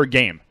 points per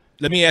game.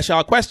 Let me ask y'all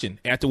a question.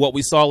 After what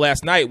we saw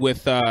last night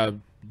with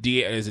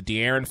is it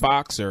De'Aaron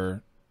Fox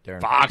or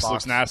Fox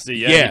looks nasty.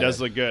 Yeah, he does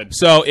look good.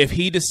 So if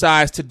he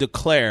decides to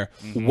declare,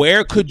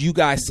 where could you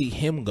guys see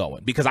him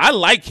going? Because I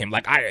like him.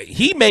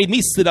 He made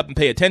me sit up and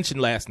pay attention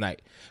last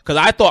night. Because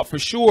I thought for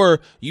sure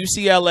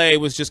UCLA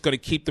was just going to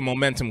keep the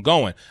momentum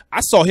going.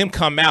 I saw him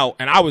come out,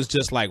 and I was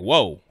just like,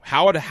 whoa,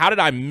 how did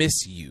I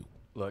miss you?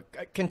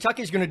 Look,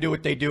 Kentucky's going to do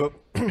what they do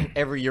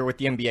every year with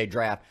the NBA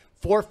draft.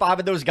 4 or 5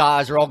 of those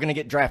guys are all going to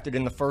get drafted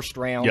in the first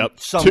round. Yep.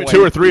 Some way.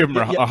 2 or 3 of them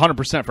are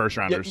 100% first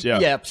rounders. Yeah.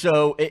 Yeah.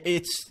 So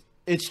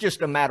it's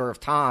just a matter of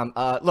time.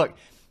 Look,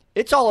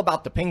 it's all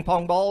about the ping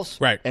pong balls,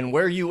 right? And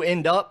where you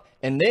end up,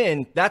 and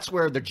then that's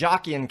where the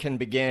jockeying can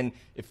begin.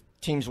 If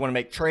teams want to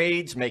make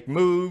trades, make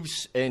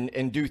moves,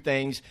 and do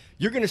things,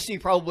 you're going to see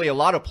probably a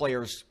lot of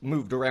players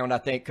moved around. I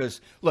think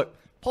because look,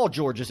 Paul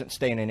George isn't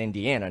staying in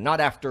Indiana. Not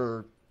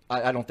after.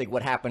 I don't think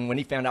what happened when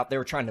he found out they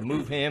were trying to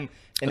move him.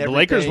 And the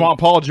Lakers want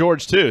Paul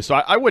George too, so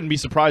I wouldn't be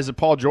surprised if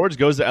Paul George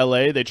goes to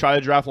L.A. They try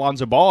to draft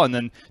Lonzo Ball, and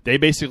then they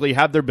basically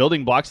have their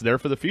building blocks there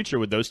for the future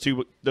with those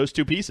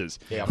two pieces.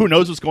 Yeah. Who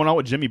knows what's going on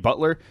with Jimmy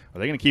Butler? Are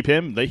they going to keep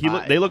him? They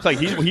look like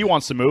he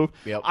wants to move.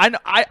 Yep. I'm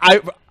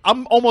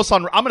going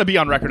to be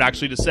on record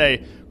actually to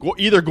say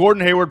either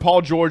Gordon Hayward,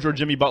 Paul George, or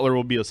Jimmy Butler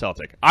will be a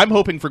Celtic. I'm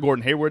hoping for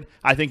Gordon Hayward.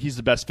 I think he's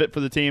the best fit for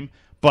the team.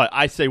 But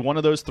I say one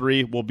of those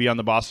 3 will be on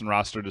the Boston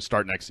roster to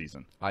start next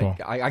season.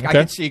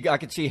 I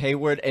could see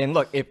Hayward. And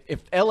look,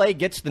 if LA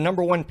gets the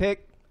number 1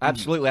 pick,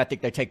 absolutely, I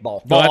think they take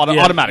Ball.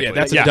 Automatically. Yeah,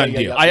 that's a done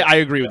deal. I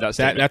agree with that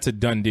statement. That's a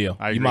done deal.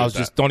 You might as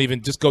well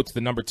just go to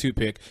the number 2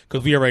 pick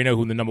because we already know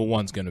who the number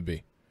 1's going to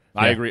be.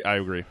 Yeah. I agree.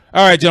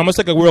 All right, gentlemen, let's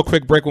take a real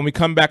quick break. When we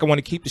come back, I want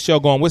to keep the show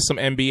going with some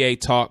NBA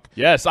talk.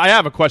 Yes, I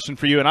have a question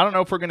for you, and I don't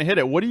know if we're going to hit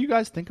it. What do you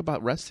guys think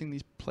about resting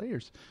these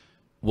players?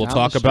 We'll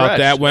talk about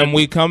that when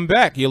we come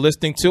back. You're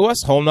listening to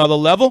us, Whole Nother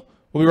Level.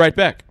 We'll be right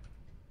back.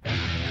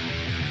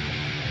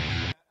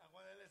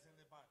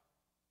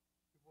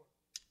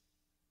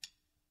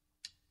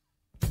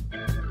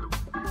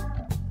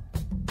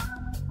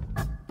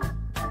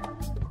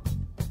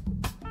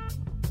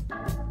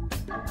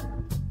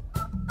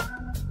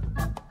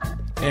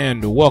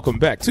 And welcome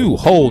back to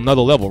Whole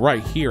Nother Level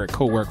right here at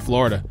Cowork,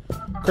 Florida.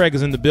 Craig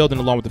is in the building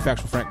along with the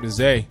factual Frank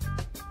Mizet,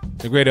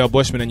 the great Al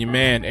Bushman, and your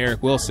man,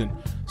 Eric Wilson.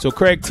 So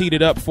Craig teed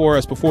it up for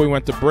us before we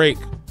went to break.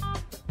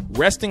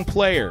 Resting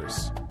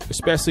players,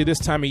 especially this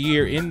time of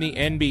year in the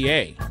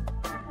NBA.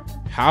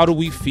 How do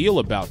we feel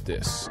about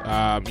this?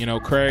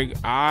 Craig,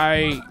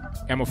 I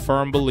am a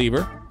firm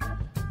believer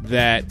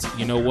that,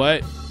 you know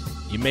what?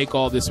 You make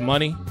all this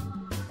money.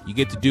 You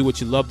get to do what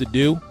you love to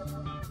do,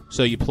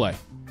 so you play.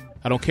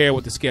 I don't care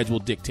what the schedule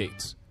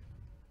dictates.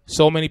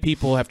 So many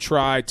people have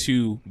tried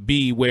to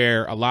be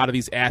where a lot of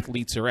these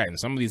athletes are at. And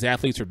some of these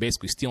athletes are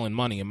basically stealing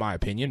money, in my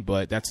opinion,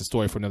 but that's a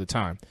story for another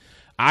time.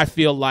 I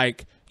feel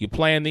like you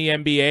play in the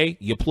NBA,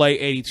 you play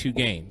 82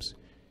 games.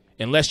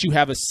 Unless you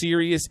have a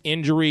serious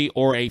injury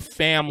or a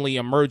family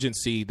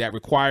emergency that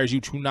requires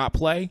you to not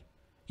play,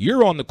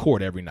 you're on the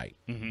court every night.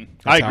 Mm-hmm.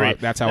 I agree.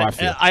 That's how I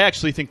feel. I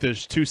actually think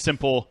there's 2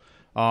 simple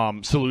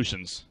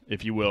solutions,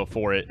 if you will,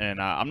 for it.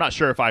 And I'm not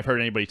sure if I've heard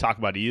anybody talk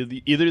about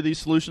either of these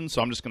solutions,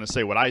 so I'm just going to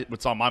say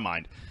what's on my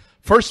mind.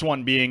 First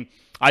one being,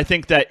 I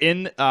think that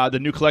in the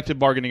new collective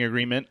bargaining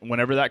agreement,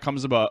 whenever that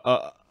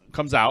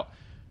comes out,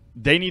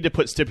 they need to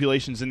put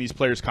stipulations in these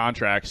players'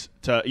 contracts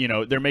to,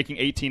 they're making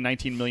 $18,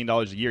 $19 million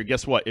a year.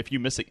 Guess what? If you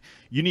miss it,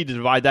 you need to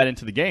divide that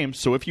into the game.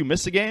 So if you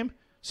miss a game,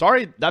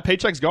 sorry, that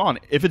paycheck's gone.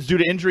 If it's due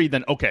to injury,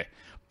 then okay.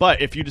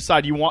 But if you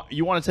decide you want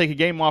to take a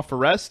game off for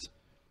rest,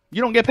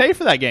 you don't get paid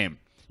for that game.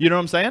 You know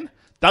what I'm saying?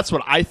 That's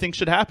what I think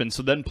should happen.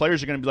 So then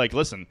players are going to be like,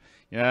 listen,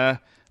 yeah,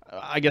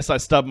 I guess I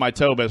stubbed my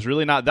toe, but it's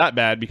really not that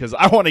bad because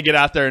I want to get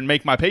out there and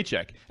make my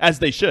paycheck, as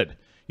they should.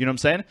 You know what I'm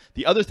saying?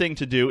 The other thing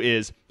to do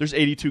is there's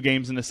 82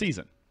 games in a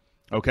season.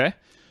 Okay?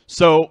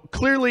 So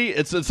clearly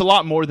it's a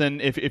lot more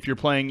than if you're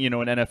playing, an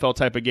NFL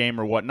type of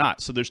game or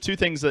whatnot. So there's 2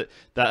 things that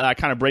I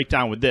kind of break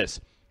down with this.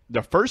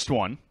 The first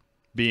one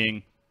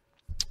being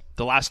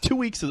the last 2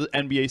 weeks of the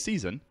NBA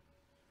season,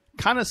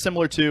 kind of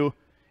similar to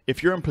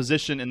if you're in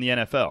position in the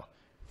NFL.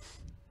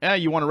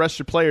 You want to rest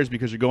your players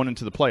because you're going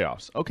into the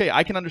playoffs. Okay,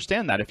 I can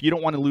understand that. If you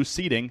don't want to lose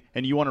seeding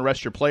and you want to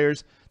rest your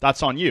players,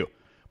 that's on you.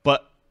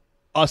 But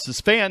us as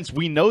fans,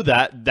 we know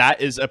that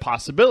is a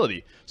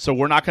possibility. So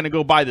we're not going to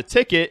go buy the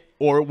ticket,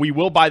 or we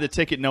will buy the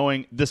ticket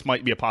knowing this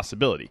might be a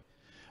possibility.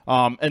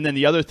 And then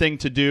the other thing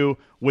to do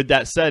with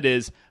that said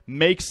is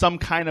make some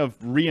kind of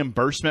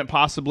reimbursement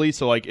possibly.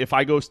 So like if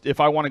I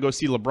want to go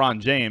see LeBron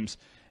James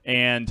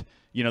and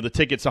the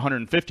ticket's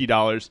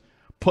 $150,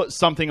 put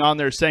something on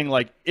there saying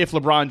like if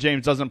LeBron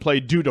James doesn't play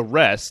due to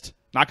rest,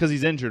 not because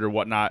he's injured or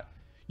whatnot,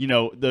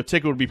 the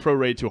ticket would be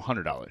prorated to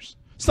 $100,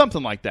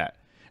 something like that.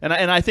 And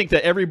I think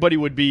that everybody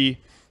would be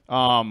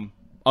a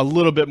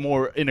little bit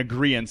more in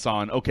agreeance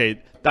on,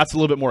 okay, that's a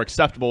little bit more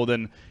acceptable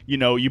than,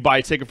 you buy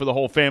a ticket for the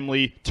whole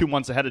family 2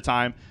 months ahead of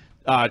time,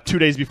 2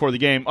 days before the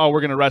game. Oh,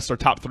 we're going to rest our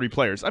top 3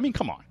 players. I mean,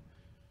 come on.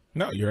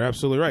 No, you're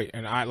absolutely right.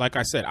 And like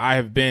I said, I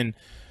have been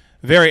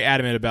very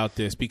adamant about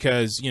this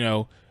because,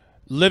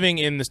 living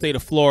in the state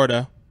of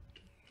Florida,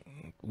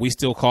 we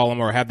still call them,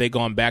 or have they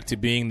gone back to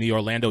being the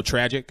Orlando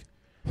Tragic?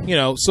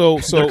 So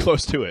they're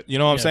close to it. You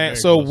know what I'm saying?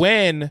 So close.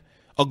 When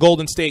a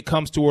Golden State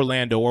comes to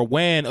Orlando, or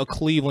when a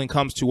Cleveland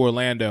comes to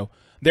Orlando,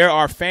 there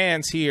are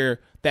fans here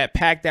that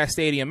pack that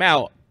stadium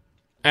out.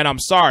 And I'm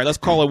sorry, let's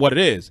call it what it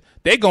is.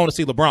 They're going to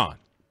see LeBron.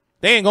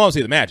 They ain't going to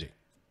see the Magic.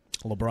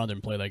 LeBron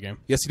didn't play that game.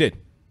 Yes, he did.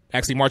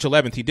 Actually, March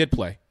 11th, he did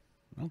play.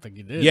 I don't think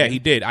he did. Yeah, he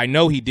did. I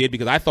know he did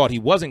because I thought he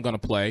wasn't going to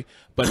play.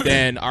 But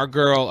then our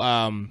girl,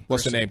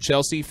 what's her name?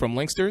 Chelsea from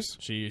Linksters?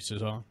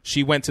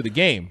 She went to the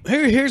game.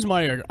 Here's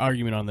my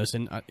argument on this,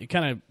 and it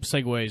kind of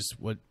segues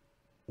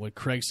what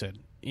Craig said.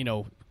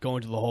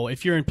 Going to the whole,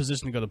 if you're in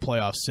position to go to the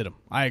playoffs, sit them.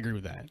 I agree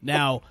with that.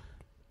 Now,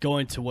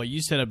 going to what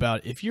you said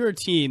about if you're a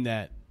team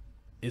that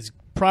is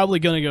probably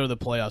going to go to the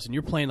playoffs and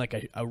you're playing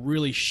like a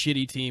really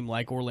shitty team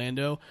like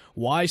Orlando,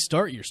 why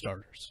start your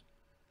starters?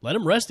 Let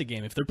them rest a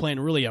game if they're playing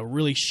a really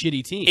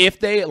shitty team.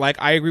 If they,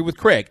 I agree with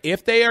Craig,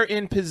 if they are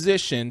in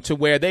position to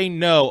where they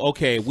know,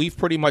 okay, we've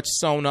pretty much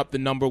sewn up the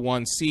number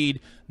 1 seed,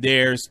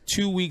 there's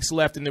 2 weeks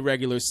left in the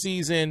regular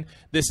season,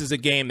 this is a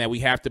game that we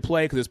have to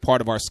play because it's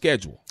part of our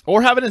schedule.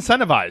 Or have it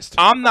incentivized.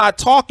 I'm not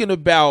talking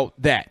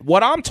about that.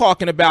 What I'm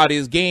talking about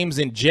is games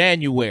in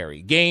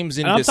January, games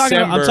in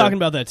December. I'm talking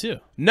about that too.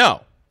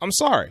 No, I'm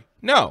sorry.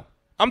 No,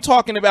 I'm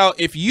talking about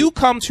if you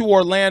come to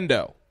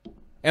Orlando,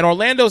 and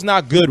Orlando's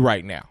not good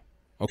right now.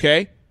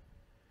 Okay,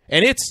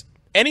 and it's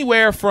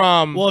anywhere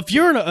from if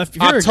you're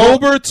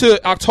October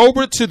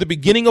to the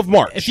beginning of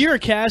March. If you're a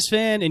Cavs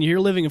fan and you're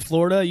living in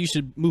Florida, you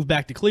should move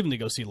back to Cleveland to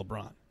go see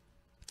LeBron.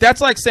 That's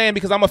like saying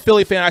because I'm a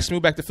Philly fan, I should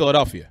move back to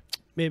Philadelphia.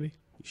 Maybe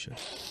you should.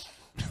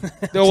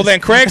 Well,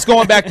 then Craig's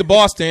going back to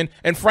Boston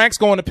and Frank's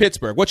going to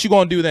Pittsburgh. What you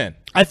going to do then?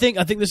 I think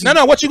this is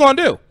no. What you going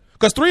to do?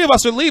 Because 3 of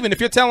us are leaving. If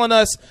you're telling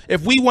us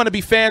if we want to be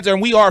fans and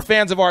we are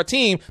fans of our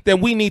team, then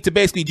we need to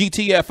basically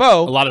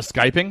GTFO. A lot of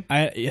Skyping?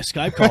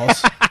 Skype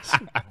calls.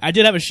 I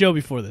did have a show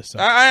before this. So.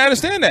 I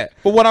understand that.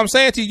 But what I'm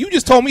saying to you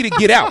just told me to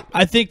get out.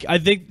 I think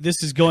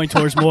this is going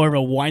towards more of a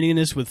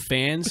whininess with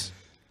fans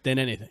than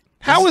anything.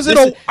 How is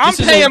it? I'm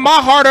paying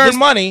my hard-earned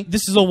money.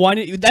 This is a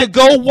whining to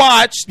go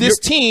watch this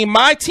team,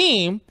 my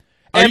team,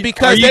 and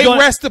because they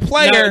rest the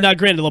player. Now,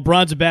 granted,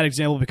 LeBron's a bad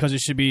example because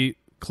it should be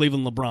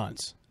Cleveland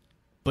LeBron's.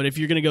 But if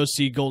you're going to go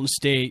see Golden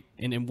State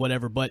and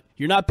whatever, but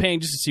you're not paying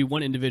just to see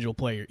one individual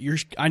player.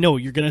 I know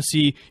you're going to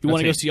see. You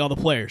want to go see all the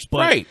players,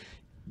 but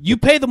you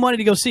pay the money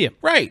to go see them.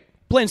 Right.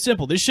 Plain and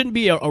simple. This shouldn't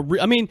be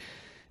I mean,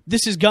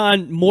 this has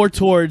gone more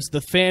towards the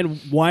fan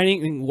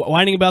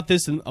whining about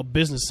this than a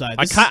business side.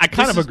 I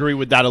kind of agree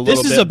with that a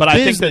little bit, but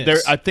I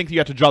think you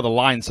have to draw the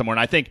line somewhere,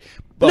 and I think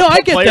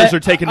players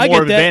are taking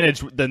more advantage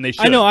than they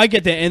should. I know, I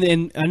get that,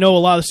 and I know a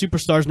lot of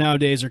superstars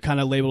nowadays are kind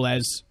of labeled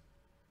as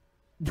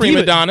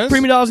prima donnas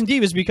and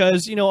divas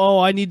because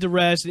I need to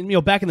rest.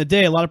 And back in the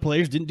day, a lot of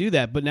players didn't do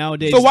that, but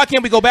nowadays. So why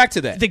can't we go back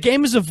to that? The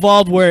game has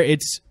evolved where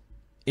it's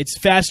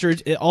faster.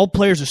 All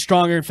players are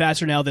stronger and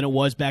faster now than it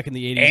was back in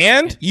the 80s.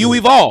 And you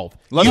evolve.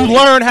 You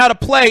learn how to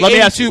play. Let me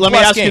ask you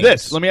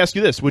this. Let me ask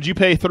you this. Would you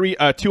pay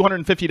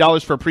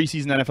 $250 for a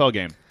preseason NFL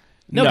game?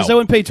 No, because I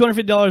wouldn't pay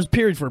 $250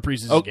 period for a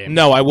preseason game.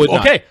 No, I would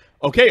not.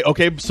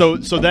 Okay. So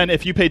then,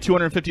 if you pay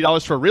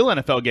 $250 for a real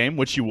NFL game,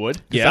 which you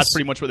would, yes, that's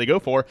pretty much what they go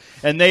for,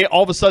 and they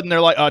all of a sudden they're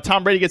like,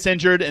 Tom Brady gets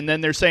injured, and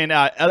then they're saying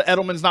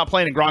Edelman's not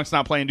playing and Gronk's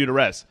not playing due to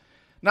rest.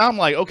 Now I'm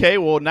like, okay,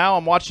 well now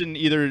I'm watching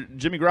either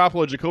Jimmy Garoppolo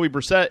or Jacoby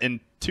Brissett and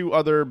 2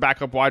 other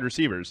backup wide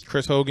receivers,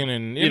 Chris Hogan,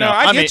 and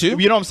I get you.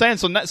 You know what I'm saying?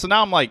 So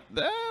now I'm like,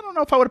 I don't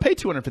know if I would have paid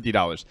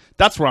 $250.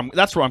 That's where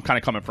I'm kind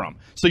of coming from.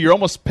 So you're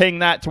almost paying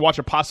that to watch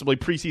a possibly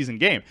preseason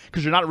game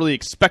because you're not really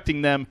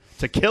expecting them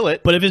to kill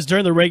it. But if it's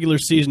during the regular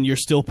season, you're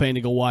still paying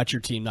to go watch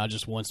your team, not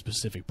just one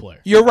specific player.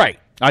 You're right.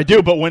 I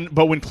do, but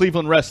when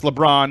Cleveland rests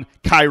LeBron,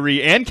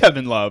 Kyrie, and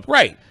Kevin Love,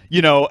 right?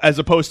 As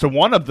opposed to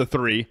one of the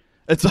 3.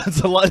 It's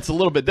a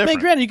little bit different. I mean,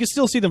 granted, you can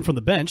still see them from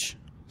the bench,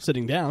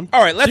 sitting down.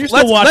 All right, let's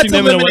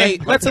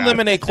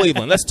eliminate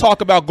Cleveland. Let's talk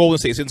about Golden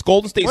State, since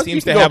Golden State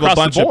seems to have a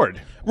bunch of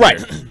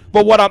right.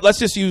 But let's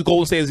just use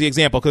Golden State as the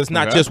example because it's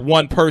not just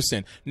one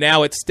person.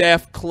 Now it's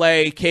Steph,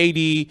 Clay,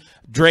 KD,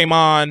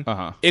 Draymond,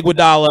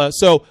 Iguodala.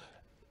 So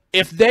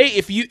if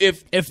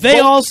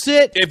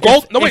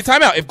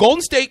time out. If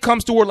Golden State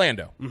comes to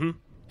Orlando. Mm-hmm.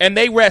 And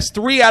they rest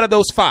 3 out of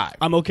those 5.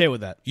 I'm okay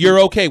with that.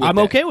 You're okay with that? I'm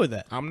okay with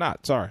that. I'm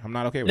not. Sorry. I'm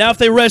not okay with that. Now, if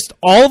they rest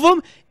all of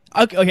them,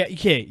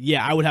 okay,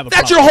 yeah, I would have a problem.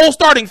 That's your whole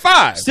starting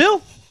 5.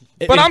 Still?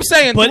 But I'm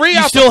saying 3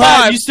 out of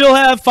 5. You still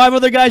have 5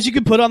 other guys you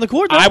could put on the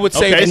court, though. I would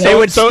say they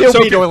would still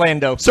beat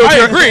Orlando. So I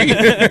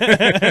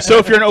agree. So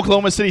if you're an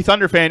Oklahoma City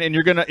Thunder fan and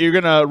you're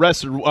gonna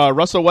rest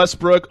Russell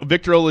Westbrook,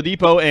 Victor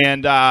Oladipo,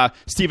 and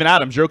Steven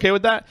Adams, you're okay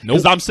with that? Nope.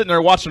 Because I'm sitting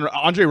there watching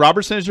Andre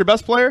Robertson is your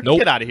best player? Nope.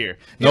 Get out of here.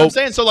 You know what I'm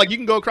saying? So you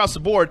can go across the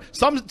board.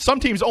 Some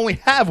teams only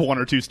have 1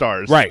 or 2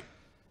 stars. Right.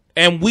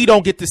 And we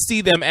don't get to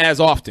see them as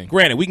often.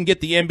 Granted, we can get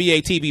the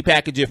NBA TV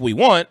package if we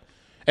want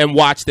and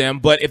watch them,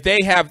 but if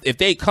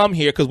they come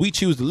here because we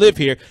choose to live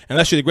here,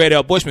 unless you're the great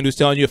Al Bushman who's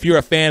telling you if you're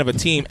a fan of a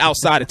team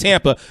outside of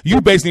Tampa, you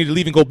basically need to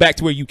leave and go back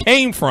to where you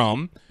came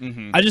from.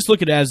 Mm-hmm. I just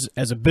look at it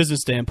as a business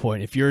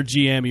standpoint. If you're a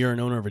GM, you're an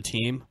owner of a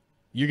team,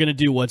 you're going to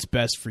do what's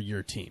best for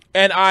your team.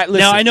 And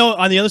now I know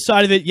on the other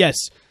side of it, yes,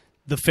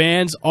 the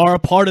fans are a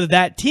part of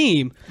that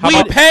team.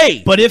 We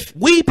pay, but if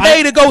we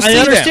pay to go see them, I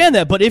understand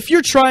that. But if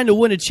you're trying to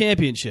win a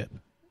championship,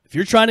 if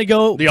you're trying to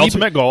go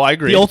ultimate goal, I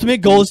agree. The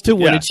ultimate goal is to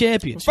win a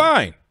championship.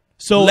 Fine.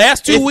 So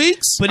last 2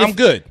 weeks, I'm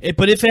good.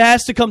 But if it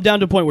has to come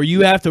down to a point where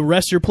you have to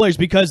rest your players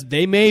because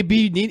they may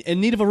be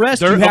in need of a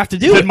rest, you have to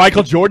do it. Did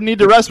Michael Jordan need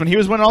to rest when he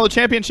was winning all the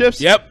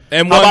championships? Yep.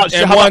 And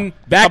how one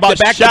about back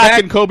to Shaq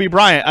back. and Kobe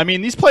Bryant? I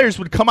mean, these players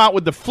would come out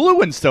with the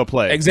flu and still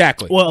play.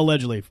 Exactly. Well,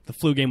 allegedly. The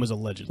flu game was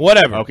alleged.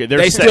 Whatever. Okay,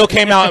 they still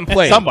came out and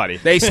played. Somebody.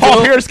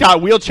 Paul Pierce got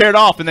wheelchaired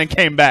off and then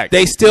came back.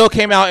 They still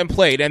came out and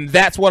played, and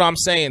that's what I'm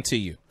saying to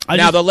you.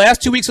 Now, the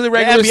last 2 weeks of the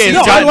regular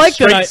season, I like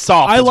that.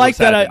 I like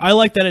that. I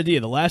like that idea.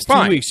 The last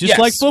 2 weeks, just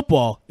like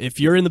football. If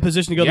you're in the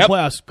position to go to the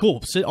playoffs,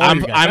 cool. Sit all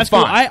your guys. I'm that's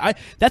fine. Cool.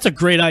 That's a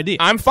great idea.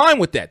 I'm fine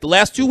with that. The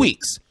last 2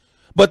 weeks,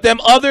 but them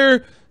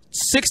other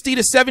 60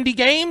 to 70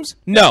 games,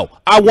 no.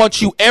 I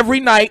want you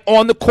every night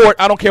on the court.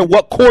 I don't care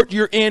what court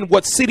you're in,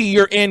 what city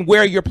you're in,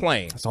 where you're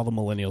playing. That's all the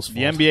millennials.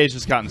 The NBA's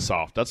just gotten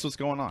soft. That's what's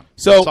going on.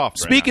 So,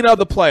 speaking of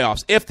the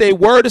playoffs, if they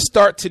were to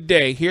start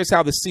today, here's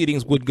how the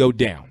seedings would go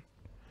down.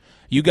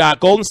 You got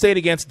Golden State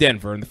against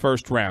Denver in the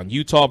first round,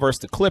 Utah versus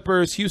the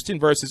Clippers, Houston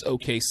versus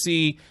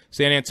OKC,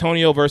 San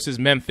Antonio versus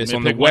Memphis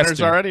on the winners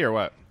Western. already or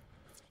what?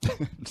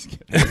 Just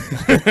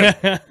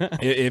kidding.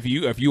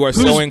 if you are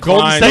so inclined,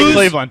 Golden State,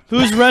 Cleveland.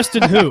 Who's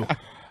resting who?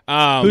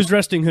 Who's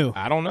resting who?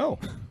 I don't know.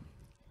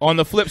 On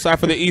the flip side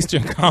for the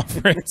Eastern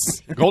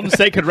Conference, Golden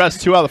State could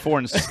rest 2 out of the 4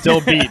 and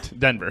still beat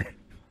Denver.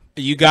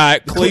 You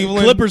got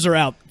Cleveland. Clippers are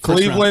out.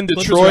 Cleveland,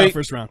 Clippers Detroit. are out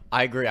first round.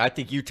 I agree. I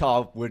think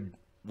Utah would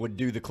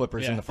do the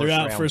Clippers in the first they're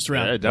out round. first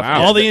round. Yeah,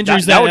 All the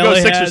injuries that would LA go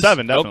 6 has. or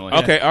 7, definitely.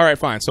 Okay, all right,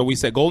 fine. So we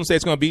said Golden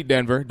State's going to beat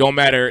Denver. Don't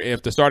matter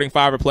if the starting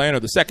 5 are playing or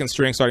the second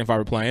string starting 5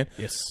 are playing.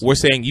 Yes. We're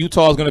saying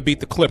Utah's going to beat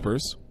the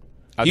Clippers.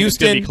 I think it's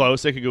going to be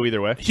close. It could go either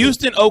way.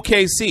 Houston,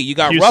 OKC. You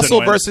got Houston Russell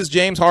wins. versus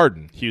James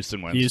Harden.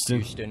 Houston wins.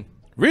 Houston.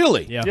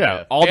 Really?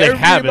 Yeah. All they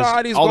have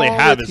Everybody's is going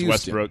with Houston.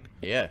 Westbrook.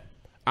 Yeah.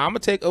 I'm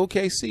going to take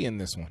OKC in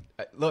this one.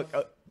 Look,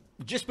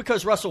 just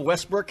because Russell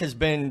Westbrook has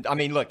been, I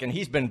mean, look, and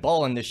he's been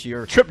balling this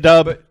year. Trip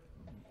dub.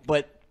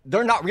 But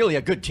they're not really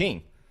a good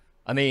team.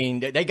 I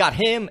mean, they got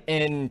him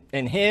and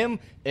him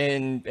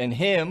and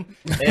him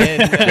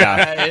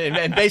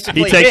and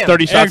basically he takes him.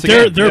 30 shots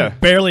Eric, a game. they're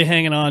barely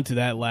hanging on to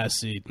that last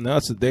seed. No,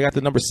 they got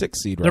the number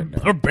 6 seed right now.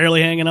 They're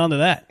barely hanging on to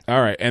that.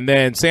 All right, and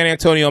then San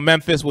Antonio,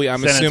 Memphis.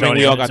 I'm assuming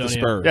we all got the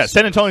Spurs. Yeah,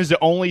 San Antonio is the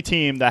only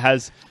team that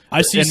has,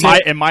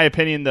 in my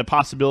opinion, the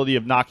possibility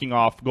of knocking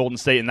off Golden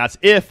State, and that's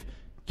if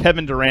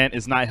Kevin Durant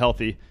is not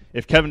healthy.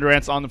 If Kevin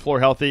Durant's on the floor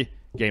healthy,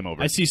 game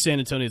over. I see San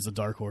Antonio as the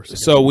dark horse.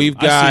 So we've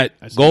got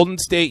Golden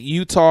State,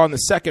 Utah in the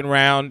second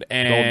round,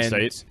 and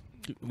Golden State.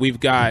 We've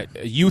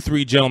got you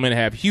three gentlemen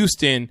have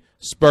Houston,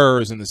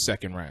 Spurs in the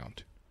second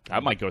round.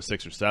 That might go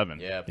 6 or 7.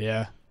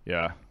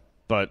 Yeah.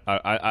 But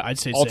I'd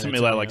say ultimately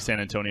San I like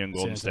San Antonio and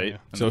Golden State.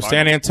 So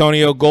San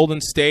Antonio,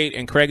 Golden State,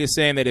 and Craig is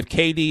saying that if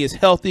KD is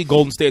healthy,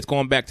 Golden State's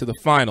going back to the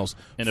finals.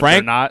 And if Frank,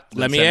 they're not,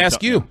 then let me San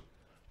ask you: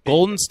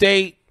 Golden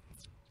State,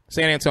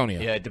 San Antonio.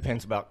 Yeah, it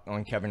depends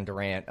on Kevin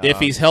Durant. If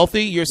he's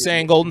healthy, you're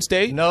saying Golden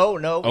State? No.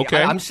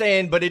 Okay. I'm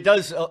saying, but it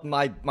does.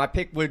 My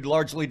pick would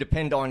largely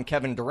depend on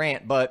Kevin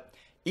Durant. But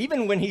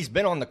even when he's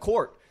been on the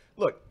court,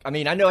 look, I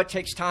mean, I know it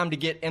takes time to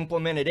get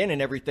implemented in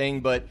and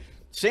everything, but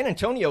San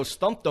Antonio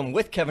stumped them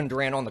with Kevin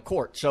Durant on the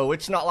court. So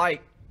it's not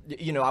like,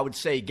 I would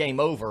say game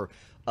over.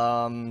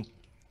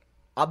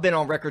 I've been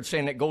on record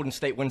saying that Golden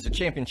State wins the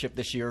championship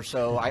this year,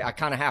 so I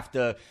kind of have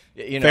to,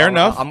 Fair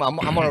enough. I'm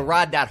going to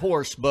ride that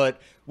horse,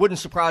 but wouldn't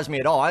surprise me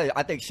at all.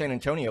 I think San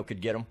Antonio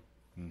could get them.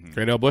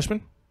 Fredo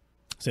Bushman?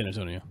 San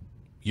Antonio.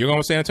 You're going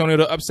with San Antonio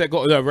to upset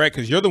right?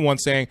 Because you're the one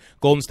saying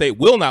Golden State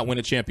will not win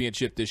a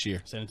championship this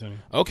year. San Antonio.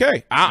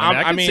 Okay.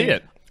 I mean, see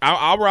it.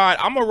 I'll ride.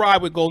 I'm going to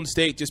ride with Golden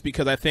State just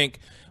because I think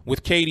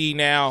with KD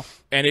now,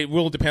 and it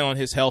will depend on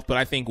his health, but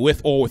I think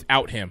with or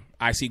without him,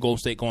 I see Golden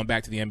State going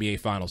back to the NBA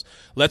Finals.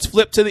 Let's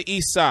flip to the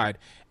East side.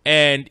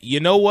 And you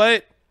know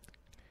what?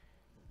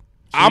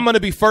 I'm going to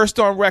be first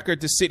on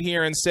record to sit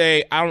here and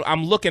say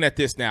I'm looking at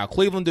this now.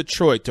 Cleveland,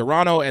 Detroit,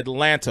 Toronto,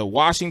 Atlanta,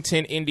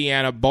 Washington,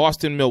 Indiana,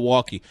 Boston,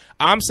 Milwaukee.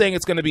 I'm saying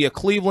it's going to be a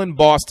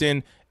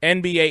Cleveland-Boston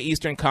NBA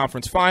Eastern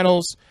Conference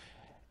Finals,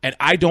 and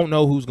I don't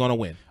know who's going to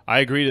win. I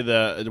agree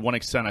to one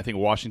extent. I think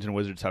Washington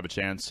Wizards have a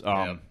chance.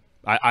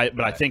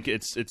 But I think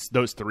it's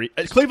those three.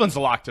 Cleveland's a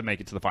lock to make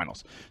it to the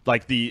finals. I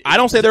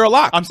don't say they're a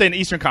lock. I'm saying the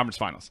Eastern Conference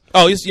Finals.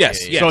 Oh yes.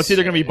 So it's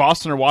either going to be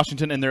Boston or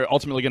Washington, and they're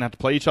ultimately going to have to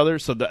play each other.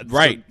 So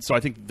I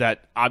think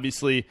that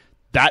obviously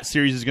that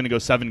series is going to go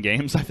 7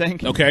 games. I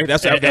think. Okay,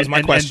 that's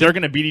my question. And they're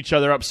going to beat each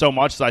other up so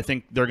much that I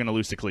think they're going to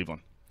lose to Cleveland.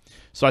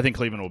 So I think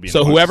Cleveland will be.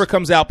 So whoever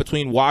comes out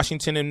between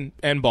Washington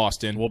and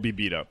Boston will be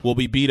beat up.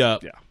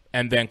 Yeah.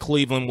 And then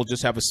Cleveland will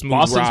just have a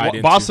smooth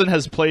ride. Boston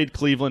has played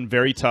Cleveland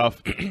very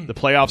tough. The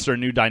playoffs are a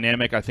new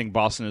dynamic. I think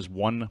Boston is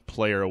one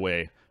player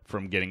away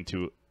from getting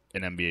to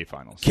an NBA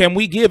Finals. Can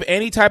we give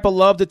any type of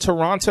love to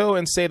Toronto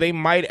and say they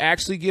might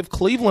actually give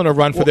Cleveland a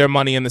run for their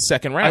money in the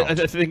second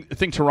round? I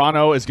think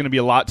Toronto is going to be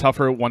a lot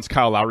tougher once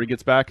Kyle Lowry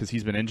gets back because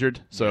he's been injured.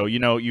 So,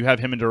 you have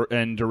him and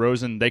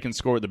DeRozan. They can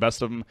score with the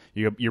best of them.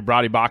 You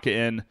brought Ibaka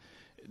in.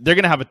 They're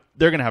gonna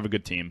have a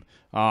good team,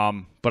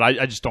 but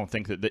I just don't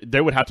think that they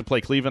would have to play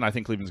Cleveland. I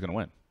think Cleveland's gonna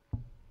win.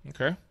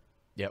 Okay.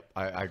 Yep,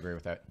 I agree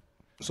with that.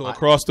 So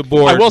across the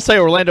board, I will say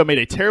Orlando made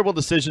a terrible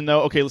decision,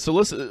 though. Okay, so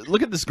listen,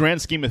 look at this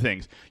grand scheme of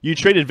things. You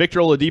traded Victor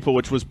Oladipo,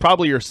 which was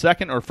probably your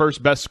second or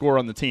first best scorer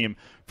on the team,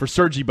 for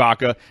Serge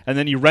Ibaka, and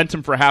then you rent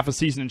him for half a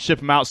season and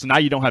ship him out, so now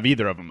you don't have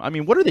either of them. I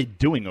mean, what are they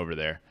doing over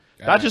there?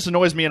 That just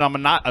annoys me, and I'm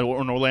not an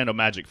Orlando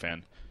Magic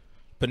fan.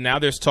 But now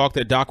there's talk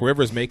that Doc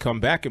Rivers may come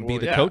back and be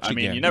the coach again.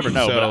 I mean, you never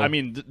know. But I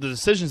mean, the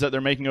decisions that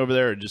they're making over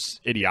there are just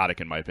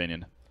idiotic, in my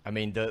opinion. I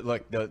mean,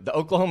 the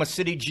Oklahoma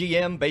City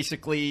GM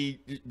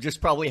basically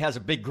just probably has a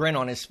big grin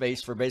on his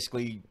face for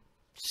basically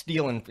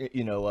stealing,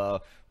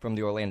 from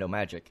the Orlando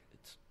Magic.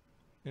 It's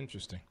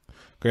interesting.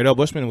 Great L.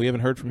 Bushman, we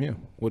haven't heard from you.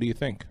 What do you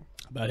think?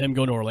 About him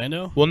going to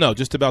Orlando? Well, no,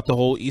 just about the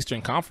whole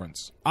Eastern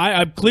Conference.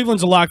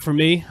 Cleveland's a lock for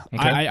me.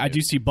 Okay. I do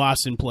see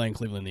Boston playing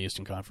Cleveland in the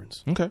Eastern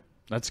Conference. Okay.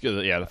 That's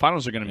good. Yeah, the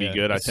finals are going to be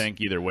good, I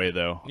think, either way,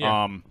 though.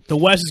 Yeah. The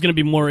West is going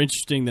to be more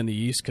interesting than the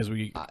East because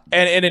we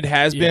and it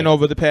has been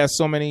over the past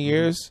so many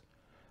years.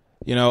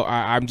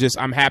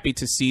 I'm happy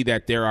to see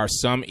that there are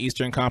some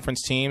Eastern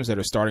Conference teams that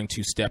are starting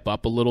to step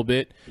up a little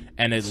bit,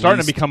 and it's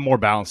starting to become more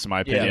balanced, in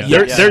my opinion.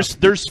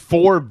 There's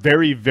 4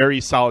 very, very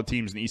solid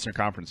teams in the Eastern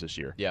Conference this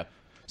year. Yeah.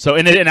 So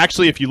and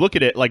actually, if you look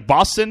at it, like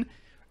Boston,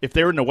 if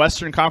they were in the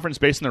Western Conference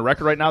based on their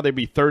record right now, they'd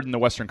be 3rd in the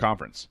Western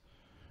Conference.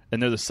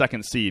 And they're the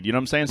 2nd seed. You know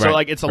what I'm saying? So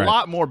it's a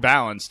lot more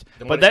balanced.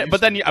 But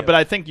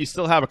I think you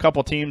still have a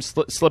couple teams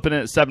slipping in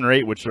at 7 or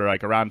 8, which are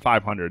like around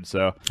 500.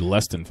 So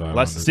less than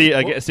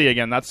 500. See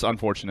again. That's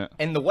unfortunate.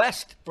 And the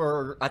West,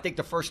 for I think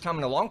the first time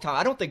in a long time,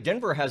 I don't think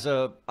Denver has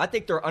I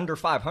think they're under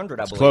 500.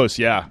 I believe. Close,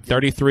 yeah.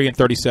 33 and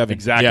 37.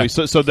 Exactly.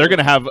 Yeah. So they're going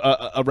to have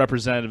a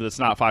representative that's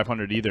not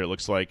 500 either. It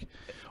looks like.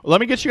 Let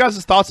me get you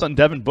guys' thoughts on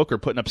Devin Booker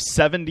putting up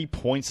 70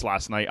 points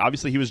last night.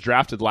 Obviously, he was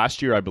drafted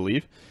last year, I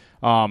believe.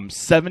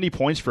 70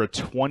 points for a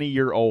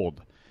 20-year-old.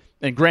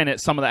 And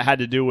granted, some of that had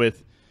to do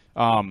with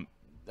I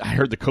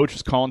heard the coach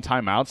was calling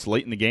timeouts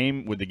late in the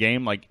game with the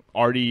game like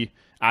already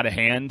out of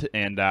hand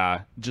and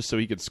just so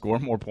he could score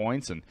more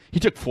points. And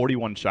he took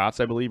 41 shots,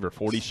 I believe, or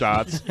 40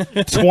 shots,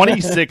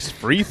 26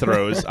 free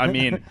throws. I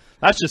mean,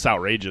 that's just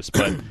outrageous.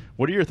 But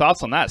what are your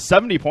thoughts on that?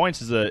 70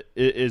 points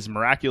is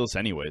miraculous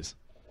anyways.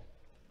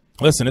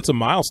 Listen, it's a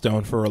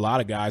milestone for a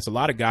lot of guys. A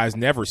lot of guys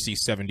never see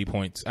 70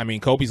 points. I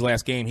mean, Kobe's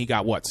last game, he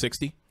got,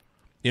 60?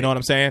 You know what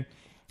I'm saying?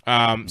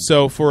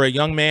 So for a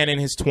young man in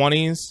his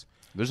 20s.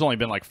 There's only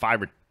been like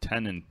 5 or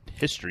 10 in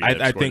history.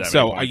 I think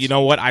so. You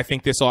know what? I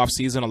think this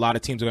offseason, a lot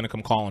of teams are going to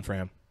come calling for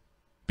him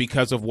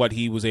because of what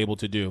he was able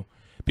to do.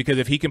 Because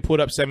if he can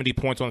put up 70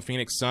 points on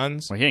Phoenix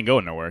Suns. Well, he ain't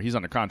going nowhere. He's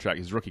under contract.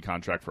 He's rookie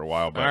contract for a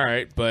while. But. All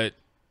right. But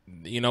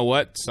you know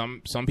what?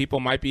 Some people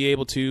might be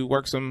able to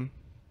work some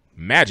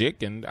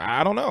magic, and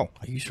I don't know.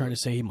 Are you trying to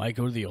say he might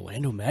go to the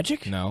Orlando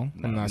Magic? No,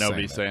 I'm not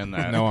Nobody's saying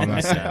that. No, I'm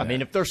not saying that. I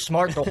mean, if they're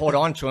smart, they'll hold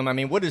on to him. I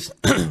mean, what does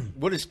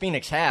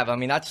Phoenix have? I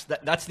mean, that's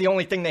the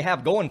only thing they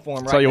have going for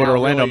them right now. Tell you what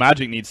Orlando really.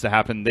 Magic needs to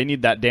happen. They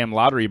need that damn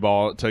lottery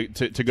ball to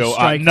go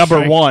strike,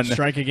 number one.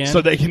 Strike again.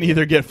 So they can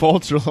either get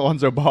Fultz or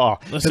Lonzo Ball.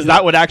 Because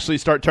that would actually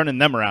start turning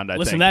them around,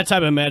 I think. That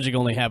type of magic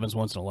only happens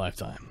once in a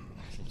lifetime.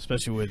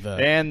 Especially with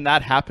and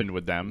that happened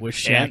with them with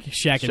Shaq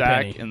and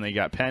Penny, and they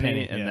got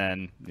Penny and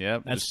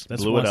then that's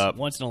blew it up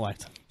once in a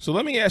lifetime. So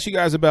let me ask you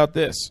guys about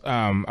this.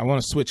 I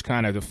want to switch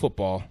kind of to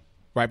football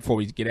right before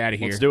we get out of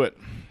here. Let's do it.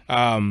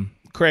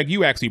 Craig,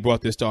 you actually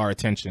brought this to our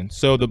attention.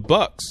 So the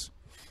Bucks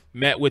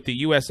met with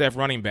the USF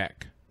running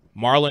back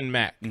Marlon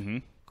Mack,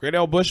 Great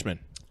L. Bushman.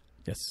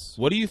 Yes.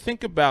 What do you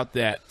think about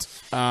that?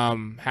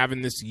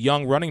 Having this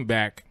young running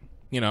back,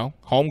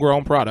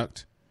 homegrown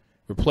product,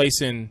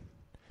 replacing.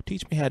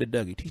 Teach me how to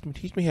Dougie.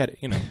 Teach me how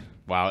to,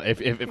 Wow. If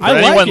for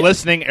anyone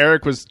listening,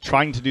 Eric was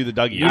trying to do the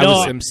Dougie.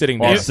 I'm sitting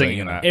there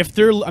singing that. If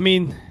they're,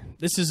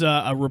 this is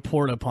a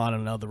report upon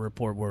another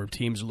report where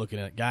teams are looking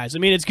at guys. I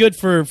mean, it's good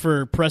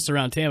for press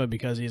around Tama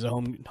because he's a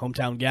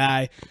hometown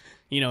guy.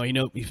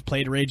 He's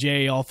played Ray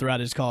J all throughout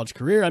his college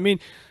career. I mean,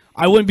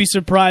 I wouldn't be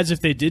surprised if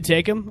they did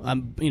take him.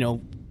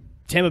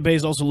 Tampa Bay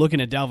is also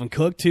looking at Dalvin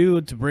Cook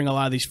too to bring a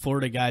lot of these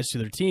Florida guys to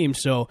their team.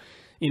 So.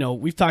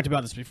 We've talked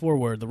about this before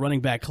where the running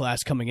back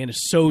class coming in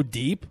is so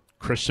deep.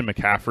 Christian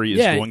McCaffrey is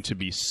going to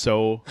be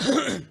so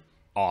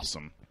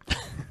awesome.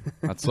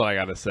 That's what I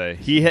got to say.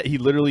 He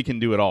literally can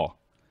do it all.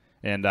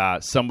 And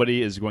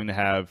somebody is going to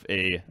have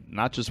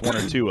not just one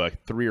or two, a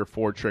 3 or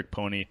 4 trick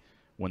pony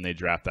when they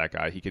draft that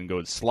guy. He can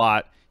go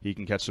slot. He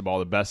can catch the ball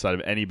the best out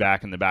of any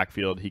back in the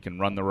backfield. He can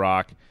run the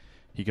rock.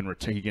 He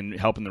can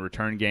help in the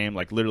return game,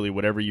 like literally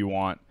whatever you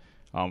want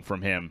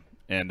from him.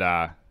 And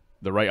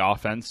the right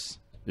offense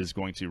is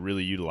going to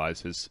really utilize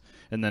his,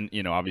 and then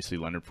obviously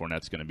Leonard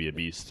Fournette's going to be a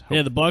beast.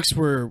 Yeah, they're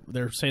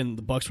saying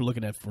the Bucs were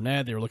looking at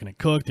Fournette, they were looking at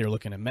Cook, they were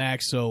looking at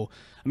Max. So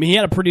he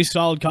had a pretty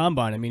solid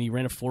combine. He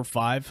ran a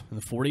 4.5 in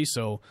the 40.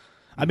 So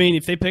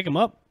if they pick him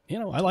up,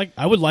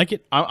 I would like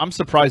it. I'm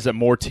surprised that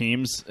more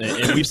teams,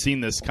 and we've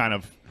seen this kind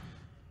of.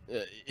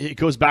 It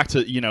goes back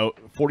to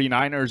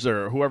 49ers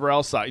or whoever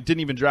else didn't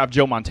even draft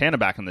Joe Montana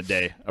back in the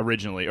day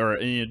originally, or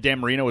Dan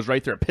Marino was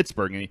right there at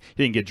Pittsburgh and he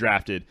didn't get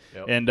drafted.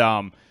 Yep.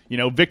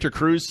 And Victor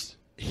Cruz,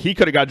 he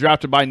could have got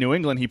drafted by New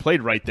England. He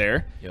played right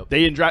there. Yep. They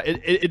didn't draft.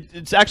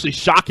 It's actually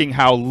shocking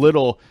how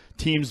little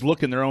teams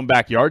look in their own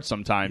backyard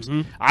sometimes.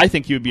 I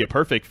think he would be a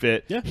perfect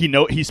fit. Yeah.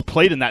 He's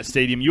played in that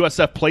stadium.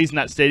 USF plays in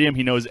that stadium.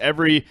 He knows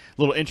every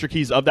little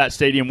intricacies of that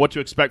stadium, what to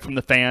expect from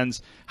the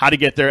fans, how to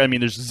get there. I mean,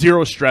 there's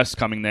zero stress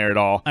coming there at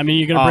all. I mean,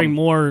 you're going to bring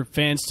more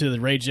fans to the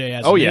Ray J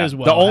as as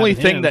well. The only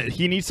thing that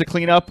he needs to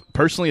clean up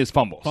personally is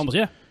fumbles. Fumbles,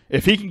 yeah.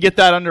 If he can get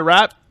that under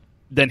wrap,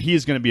 then he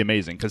is going to be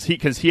amazing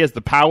because he has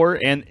the power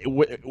and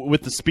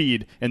with the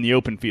speed in the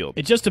open field.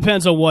 It just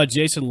depends on what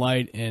Jason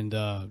Light and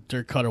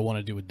Dirk Cutter want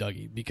to do with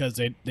Dougie because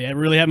they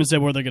really haven't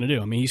said what they're going to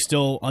do. I mean, he's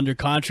still under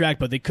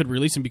contract, but they could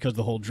release him because of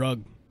the whole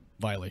drug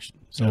violation.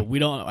 So we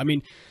don't. I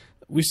mean,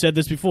 we've said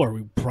this before.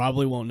 We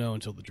probably won't know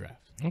until the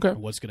draft. Okay,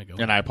 what's going to go?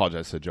 And I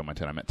apologize to Joe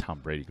Montana. I meant Tom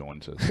Brady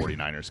going to the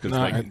 49ers because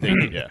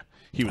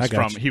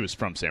he was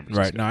from San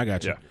Francisco. Right. No, I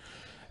got you. Yeah.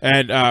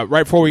 And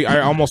right before I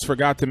almost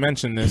forgot to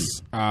mention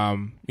this.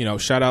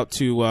 Shout out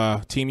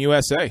to Team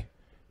USA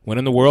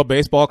winning the World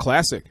Baseball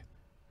Classic,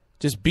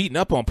 just beating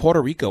up on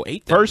Puerto Rico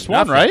 8-0. First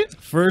one, right?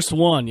 First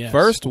one, yes.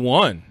 First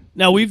one.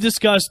 Now we've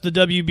discussed the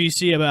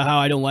WBC about how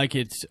I don't like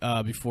it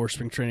before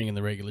spring training in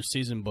the regular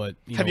season, but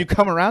have you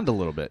come around a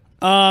little bit?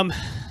 Not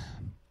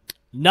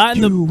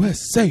in the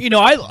USA.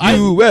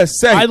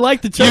 USA. I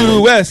like the tournament.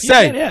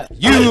 USA.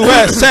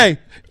 USA.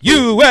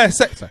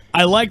 USA. Sorry.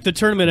 I like the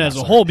tournament as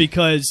a whole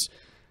because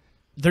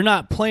they're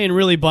not playing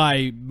really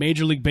by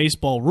Major League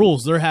Baseball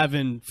rules. They're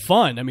having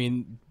fun. I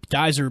mean,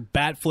 guys are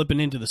bat flipping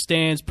into the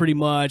stands pretty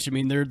much. I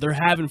mean, they're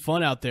having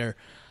fun out there.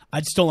 I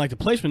just don't like the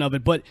placement of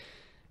it. But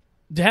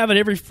to have it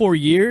every 4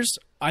 years,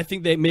 I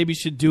think they maybe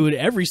should do it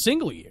every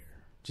single year.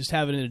 Just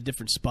have it in a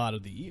different spot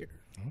of the year.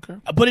 Okay.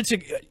 But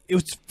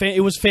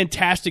it was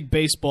fantastic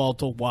baseball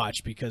to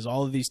watch because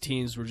all of these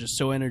teams were just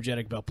so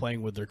energetic about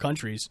playing with their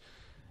countries,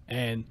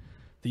 and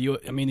the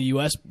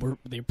U.S.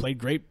 they played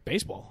great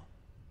baseball.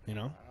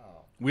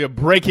 We have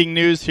breaking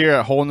news here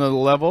at Whole Nother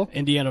Level.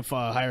 Indiana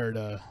hired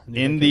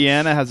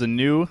Indiana has a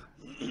new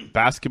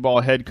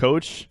basketball head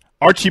coach.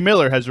 Archie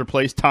Miller has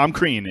replaced Tom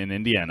Crean in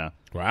Indiana.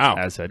 Wow.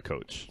 As head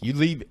coach. You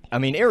leave. I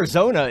mean,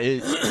 Arizona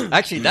is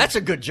actually that's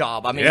a good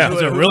job. I mean,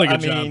 it's a really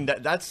good job. I mean,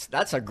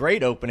 that's a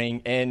great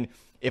opening. And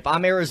if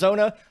I'm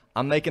Arizona,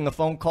 I'm making the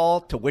phone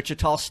call to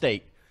Wichita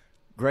State.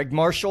 Greg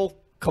Marshall,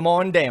 come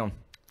on down.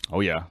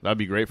 Oh yeah, that'd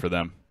be great for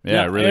them.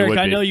 Yeah, it really Eric, would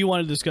be. I know you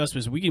want to discuss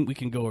this. We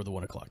can go over the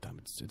 1 o'clock time.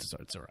 It's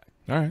all right.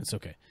 All right, it's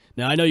okay.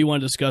 Now I know you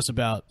want to discuss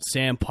about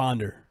Sam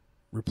Ponder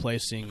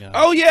replacing.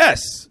 Oh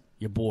yes,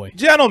 your boy,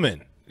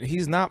 gentlemen.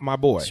 He's not my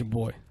boy. It's your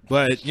boy,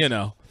 but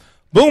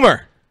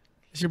Boomer.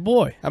 It's your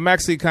boy. I'm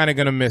actually kind of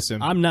gonna miss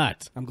him. I'm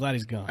not. I'm glad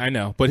he's gone. I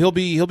know, but he'll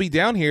be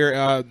down here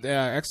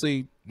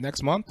actually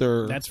next month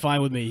or. That's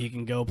fine with me. He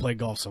can go play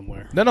golf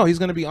somewhere. No, he's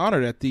gonna be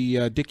honored at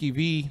the Dickie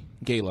V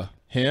Gala.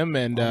 Him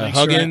and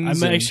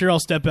Huggins. I make sure I'll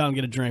step out and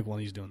get a drink while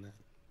he's doing that.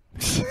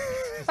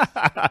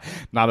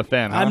 Not a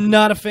fan. Huh? I'm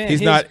not a fan.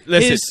 He's not.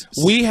 Listen,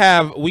 we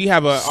have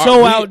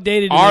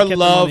outdated. Our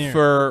love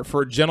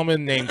for a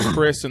gentleman named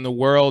Chris in the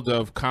world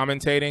of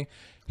commentating.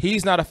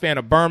 He's not a fan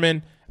of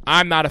Berman.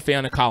 I'm not a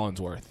fan of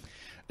Collinsworth.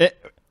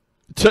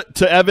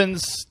 To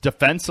Evan's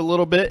defense a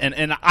little bit,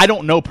 and I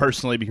don't know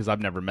personally because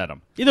I've never met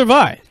him. Neither have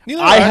I.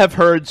 I have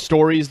heard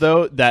stories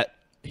though that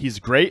he's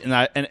great, and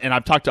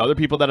I've talked to other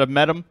people that have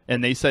met him,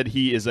 and they said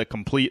he is a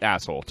complete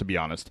asshole. To be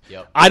honest,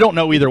 I don't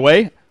know either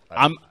way.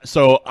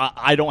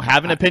 I don't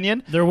have an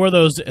opinion. There were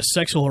those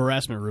sexual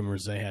harassment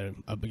rumors they had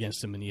up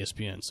against him in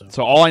ESPN.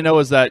 So all I know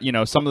is that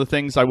some of the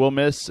things I will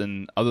miss,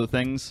 and other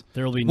things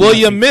there will be. Will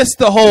you miss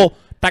the whole?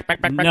 This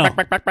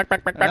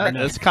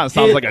kind of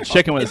sounds like a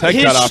chicken with his head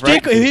cut off,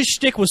 right? His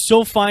shtick was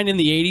so fine in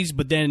the 80s,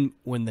 but then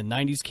when the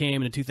 90s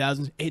came and the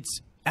 2000s,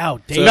 it's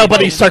outdated.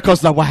 Nobody circles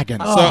the wagon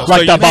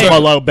like the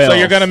Buffalo Bills. So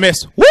you're going to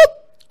miss. Whoop!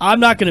 I'm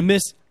not going to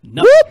miss.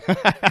 No.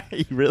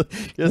 You really?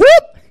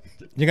 Whoop!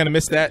 You're going to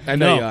miss that? I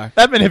know you are.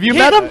 Evan, have you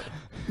met him?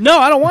 No,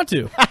 I don't want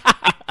to.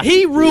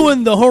 He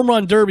ruined the home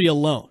run derby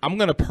alone. I'm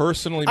going to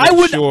personally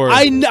make sure.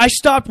 I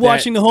stopped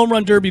watching the home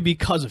run derby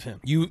because of him.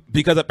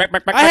 Because of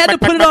I had to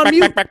put it on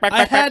mute.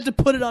 I had to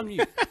put it on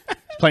mute.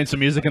 Playing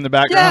some music in the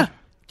background.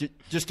 Yeah.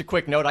 Just a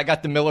quick note. I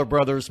got the Miller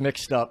brothers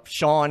mixed up.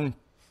 Sean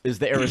is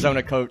the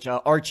Arizona coach.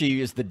 Archie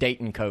is the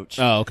Dayton coach.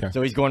 Oh, okay.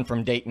 So he's going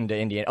from Dayton to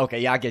Indiana.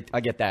 Okay, yeah, I get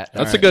that.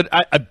 That's a good.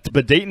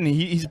 But Dayton,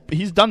 he's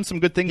done some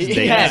good things in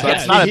Dayton. Yeah, so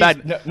it's not a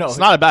bad. It's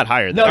not a bad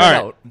hire. No, All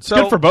right. no. It's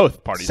good for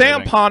both parties.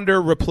 Sam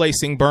Ponder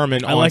replacing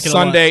Berman on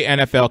Sunday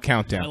NFL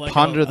Countdown.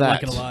 Ponder that. I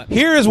like it a lot.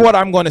 Here is what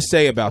I'm going to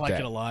say about that. I like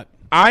it a lot.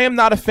 I am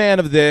not a fan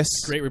of this.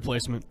 Great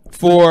replacement.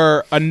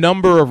 For a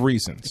number of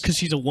reasons. Because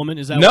she's a woman?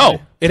 Is that no?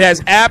 why? It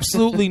has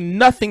absolutely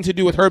nothing to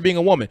do with her being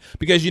a woman.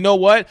 Because you know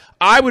what?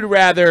 I would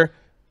rather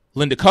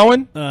Linda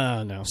Cohen,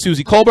 no.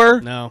 Susie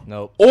Colbert,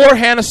 no, or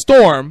Hannah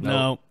Storm,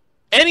 no.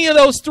 Any of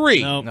those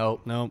three,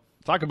 no.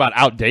 Talk about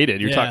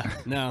outdated. You're talking.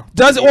 No.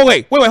 Does it? Oh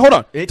wait, hold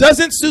on.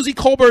 Doesn't Susie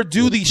Colbert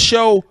do the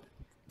show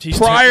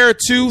prior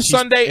to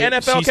Sunday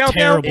NFL Countdown?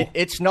 Terrible.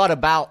 It's not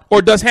about.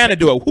 Or does Hannah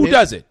do it? Who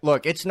does it?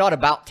 Look, it's not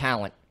about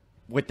talent.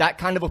 With that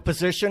kind of a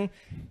position,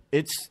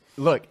 it's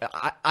look,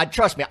 I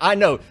trust me. I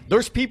know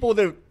there's people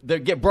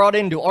that get brought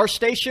into our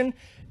station,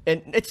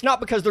 and it's not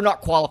because they're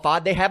not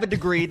qualified. They have a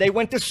degree. They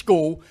went to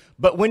school.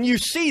 But when you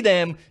see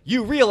them,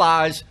 you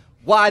realize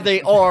why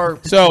they are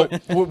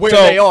where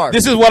they are.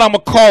 This is what I'm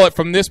going to call it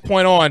from this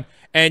point on.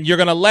 And you're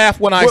going to laugh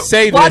when I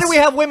say this. Why do we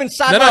have women's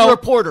sideline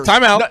reporters?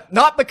 Time out.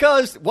 Not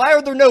because, why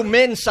are there no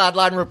men's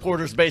sideline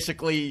reporters,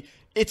 basically?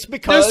 It's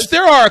because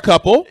there are a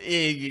couple.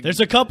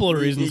 There's a couple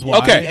of reasons why.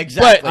 Okay,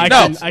 exactly.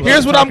 But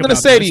here's what I'm going to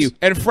say to you.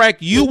 And Frank,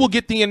 you will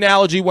get the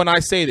analogy when I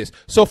say this.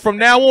 So from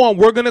now on,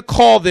 we're going to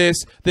call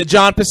this the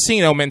John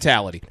Pacino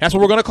mentality. That's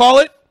what we're going to call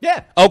it?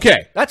 Yeah.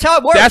 Okay. That's how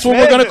it works. That's what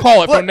we're going to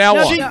call it from now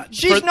on.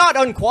 She's not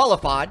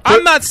unqualified.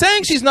 I'm not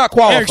saying she's not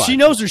qualified. Eric, she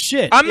knows her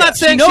shit. I'm not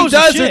saying she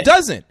does or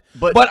doesn't.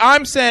 But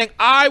I'm saying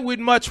I would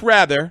much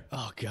rather.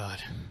 Oh,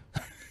 God.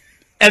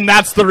 And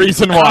that's the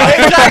reason why.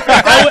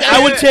 I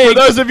would take. For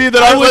those of you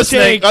that are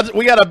listening,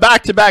 we got a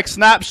back-to-back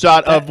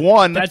snapshot of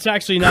one. That's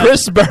actually not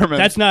Chris Berman.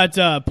 That's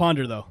not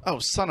Ponder, though. Oh,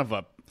 son of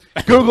a.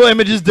 Google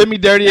Images did me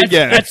dirty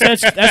again. That's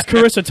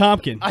Carissa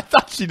Tompkin. I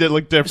thought she did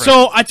look different.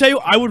 So I tell you,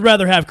 I would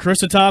rather have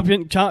Carissa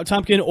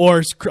Tompkin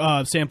or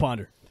Sam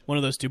Ponder, one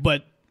of those two.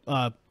 But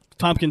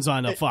Tompkins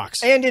on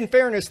Fox. And in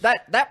fairness,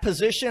 that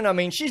position, I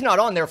mean, she's not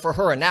on there for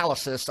her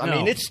analysis. I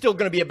mean, it's still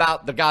going to be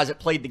about the guys that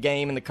played the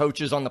game and the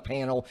coaches on the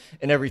panel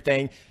and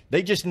everything.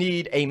 They just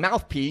need a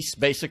mouthpiece,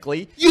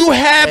 basically. You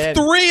have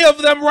three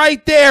of them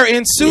right there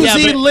in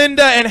Susie,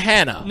 Linda, and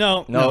Hannah.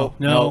 No.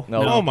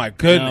 Oh, my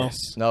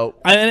goodness. No.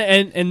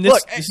 And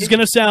this is going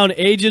to sound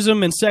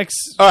ageism and sex.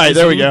 All right,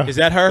 there we go. Is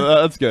that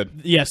her? That's good.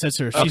 Yes, that's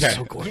her. She's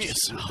so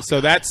gorgeous. So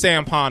that's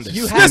Sam Ponder.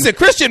 Listen,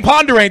 Christian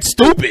Ponder ain't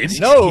stupid.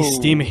 No. He's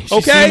steamy. She's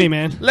okay, steamy,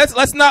 man. Let's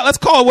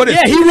call it what it is.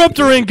 Yeah, he roped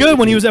her in good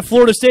when he was at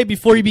Florida State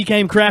before he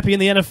became crappy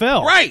in the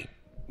NFL. Right.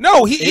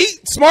 No, he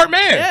smart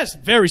man. Yes,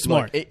 very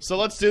smart. So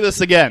let's do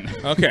this again.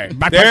 Okay.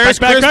 There's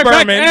Chris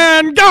Berman.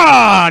 And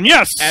gone.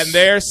 Yes. And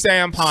there's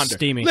Sam Ponder.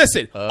 Steamy.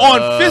 Listen,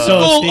 on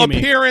physical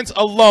appearance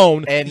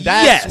alone, and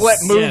that's what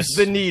moves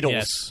the needles.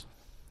 Yes.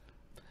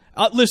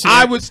 Listen,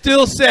 I would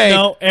still say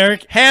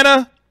Eric,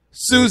 Hannah,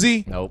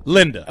 Susie,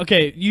 Linda.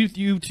 Okay,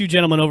 you two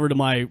gentlemen over to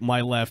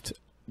my left.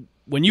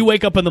 When you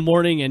wake up in the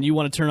morning and you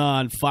want to turn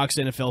on Fox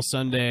NFL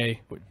Sunday,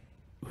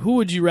 who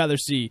would you rather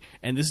see?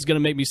 And this is going to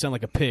make me sound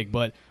like a pig,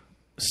 but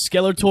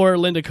Skeletor,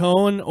 Linda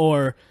Cohn,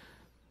 or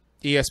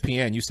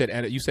ESPN?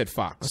 You said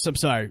Fox. I'm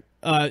sorry.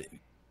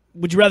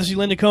 Would you rather see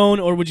Linda Cohn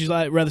or would you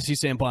rather see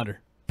Sam Ponder?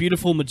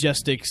 Beautiful,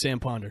 majestic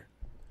Sam Ponder.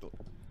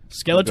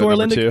 Skeletor,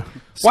 Linda.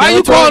 Why are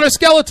you calling her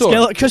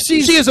Skeletor? Because she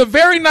is a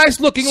very nice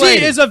looking lady.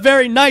 She is a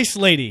very nice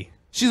lady.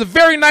 She's a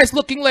very nice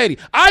looking lady.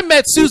 I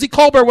met Susie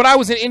Colbert when I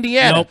was in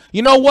Indiana. Nope.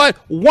 You know what?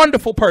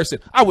 Wonderful person.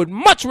 I would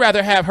much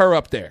rather have her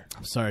up there.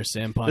 I'm sorry,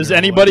 Sam Ponder. Does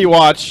anybody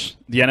watch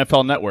the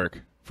NFL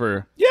Network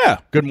for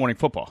Good Morning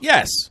Football?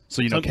 Yes.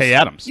 So you know Kay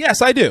Adams?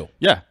 Yes, I do.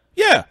 Yeah.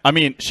 Yeah. I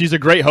mean, she's a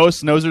great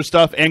host, knows her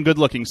stuff, and good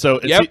looking. So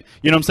it's,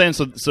 you know what I'm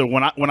saying? So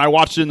when I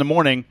watched it in the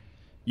morning,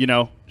 you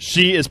know,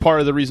 she is part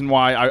of the reason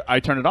why I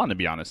turned it on, to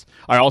be honest.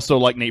 I also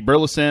like Nate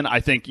Burleson.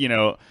 I think, you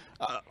know,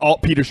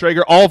 Peter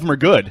Schrager, all of them are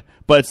good,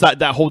 but it's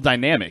that whole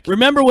dynamic.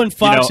 Remember when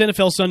Fox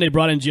NFL Sunday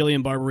brought in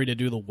Jillian Barberie to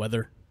do the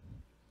weather?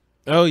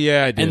 Oh,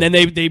 yeah, I did. And then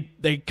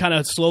they kind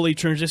of slowly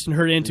transitioned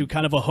her into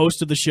kind of a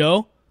host of the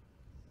show.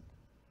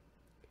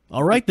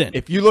 All right, then.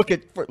 If you look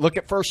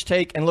at First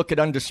Take and look at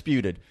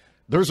Undisputed,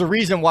 there's a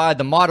reason why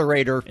the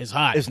moderator is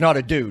not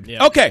a dude.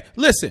 Yeah. Okay,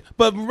 listen,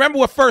 but remember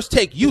what First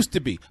Take used to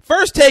be.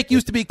 First Take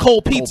used to be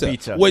Cold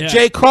Pizza. With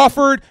Jay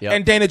Crawford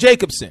and Dana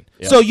Jacobson.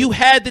 Yep. So you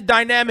had the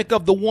dynamic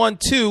of the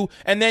 1-2,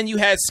 and then you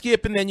had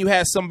Skip, and then you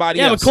had somebody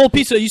else. Yeah, but Cold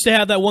Pizza used to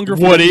have that one girl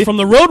from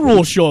the Road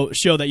Rule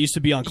show that used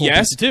to be on Cold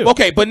Pizza, too.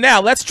 Okay, but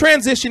now let's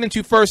transition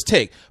into First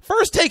Take.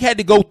 First Take had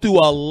to go through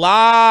a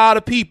lot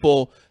of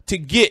people to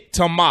get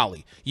to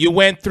Molly. You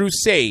went through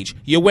Sage.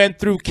 You went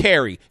through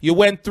Carrie. You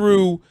went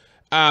through...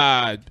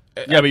 yeah,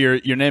 but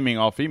you're naming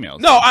all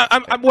females. No,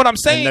 what I'm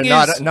saying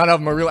is none of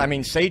them are real. I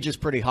mean, Sage is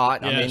pretty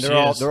hot. Yeah, I mean,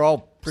 they're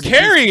all pretty.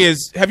 Carrie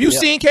is. Have you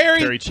seen Carrie?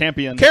 Carrie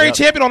Champion. Carrie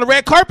Champion on the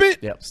red carpet.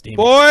 Yep. Steamy.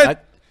 Boy,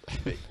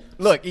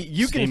 look,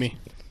 you Steamy. can.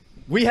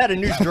 We had a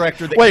news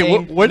director that Wait,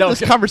 came. where did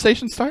this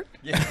conversation start?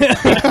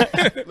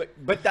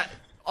 But that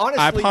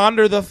honestly, I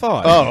ponder the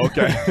thought. Oh,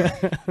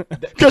 okay.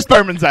 Chris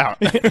Berman's out.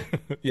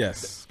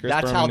 Yes, Chris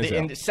that's Berman how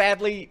is out.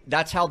 sadly,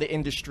 that's how the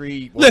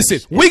industry works.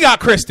 Listen, we got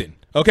Kristen.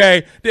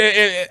 Okay,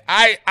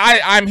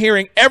 I'm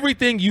hearing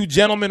everything you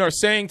gentlemen are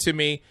saying to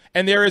me,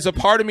 and there is a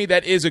part of me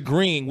that is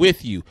agreeing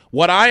with you.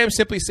 What I am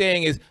simply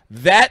saying is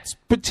that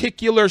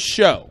particular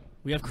show,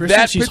 we have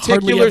Kristen. She's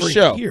hardly ever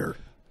here.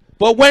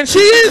 But when she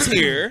is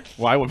here,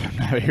 well, I wouldn't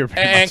have here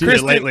and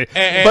Kristen, lately.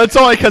 But it's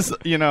only because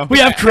we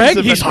have Craig.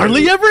 He's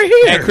hardly ever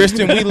here. And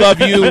Kristen, we love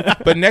you.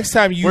 But next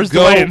time you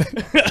go,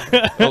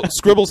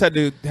 Scribbles had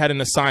an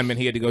assignment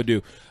he had to go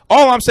do.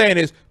 All I'm saying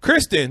is,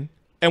 Kristen.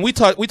 And we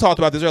talked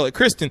about this earlier.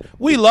 Kristen,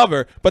 we love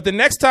her, but the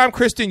next time,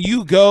 Kristen,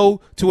 you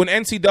go to an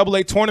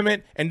NCAA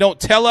tournament and don't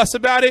tell us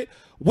about it,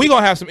 we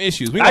gonna have some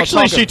issues. We gonna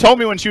Actually, talk she told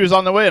me when she was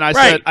on the way, and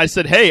Right. I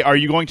said, hey, are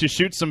you going to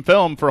shoot some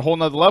film for a whole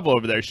nother level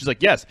over there? She's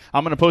like, yes,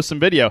 I'm going to post some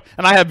video.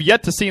 And I have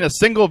yet to see a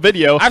single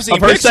video I've seen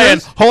of her pictures. saying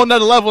whole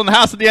nother level in the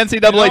house at the NCAA You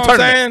know what I'm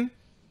tournament. saying?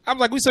 I'm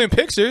like, we seen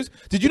pictures.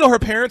 Did you know her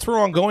parents were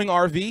on Going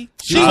RV?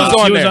 She was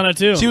on there. on it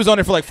too. She was on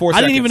there for like 4 I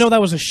seconds. didn't even know that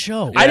was a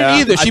show. I didn't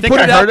either. She I think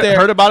put I it out there.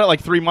 heard about it like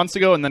 3 months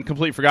ago and then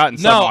completely forgot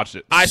and No, watched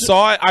it. I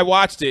saw it. I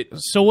watched it.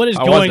 So what is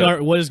How going? was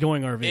it? What is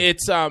Going RV?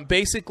 It's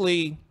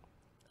basically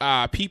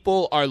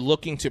people are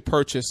looking to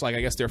purchase, like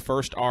I guess, their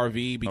first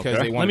RV because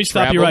they want. Let me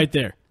stop you right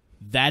there.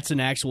 That's an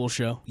actual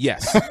show.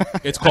 Yes,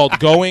 it's called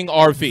Going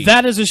RV.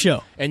 That is a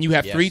show, and you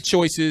have 3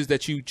 choices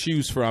that you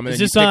choose from. And Is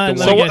then this you pick on-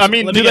 the let one. me I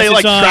mean, do they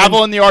like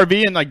travel in the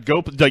RV and like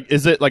go? Like,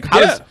 is it like how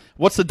does?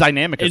 What's the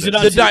dynamic? Is of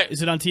it this? on?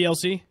 Is it on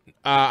TLC?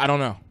 I don't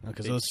know.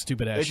 Because those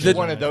stupid ass. It's shows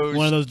one are of there. those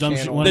One of those dumb.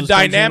 channels. One The of those dumb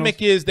dynamic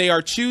channels? is they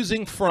are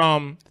choosing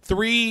from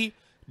 3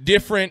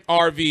 different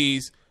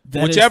RVs,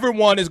 That whichever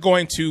one is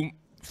going to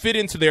fit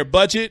into their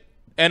budget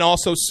and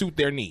also suit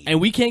their needs. And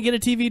we can't get a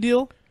TV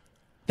deal.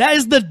 That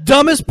is the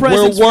dumbest We're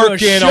presence for a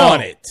working show.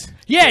 on it.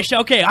 Yeah,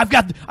 okay.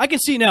 I can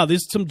see now.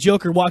 There's some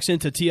joker walks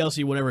into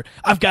TLC, whatever.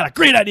 I've got a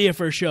great idea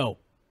for a show.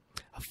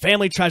 A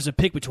family tries to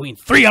pick between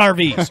 3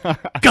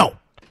 RVs. Go.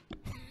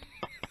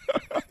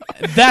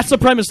 That's the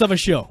premise of a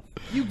show.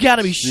 You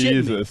gotta be shitting me.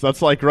 Jesus,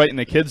 that's like writing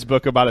a kid's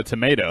book about a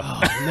tomato.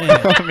 Oh, man.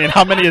 I mean,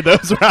 how many of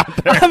those are out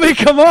there? I mean,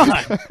 come on.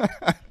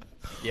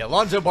 Yeah,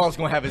 Lonzo Ball's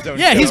going to have his own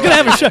Yeah, show. he's gonna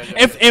have a show.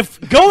 If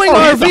Going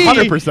he's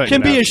RV 100%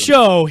 can gonna be have a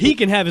show, he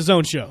can have his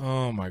own show.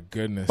 Oh my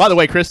goodness. By the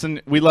way, Kristen,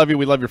 we love you.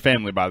 We love your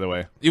family. By the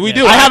way, We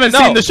do. I haven't No.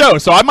 seen the show,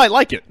 so I might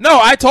like it. No,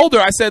 I told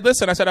her. I said,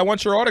 "Listen," I said, "I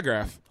want your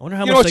autograph." I wonder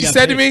how you much know what they she got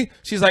said to paid. me?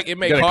 She's like, "It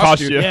may Gonna cost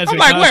cost you." you. Yeah, it's I'm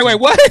gonna like, cost "Wait, you.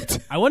 what?"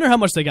 I wonder how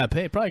much they got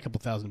paid. Probably a couple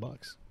 $1,000.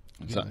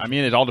 So, I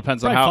mean, it all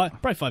depends on Probably how.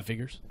 probably 5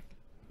 figures.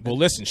 Well,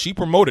 listen, she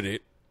promoted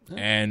it,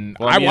 and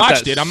Well, I mean, if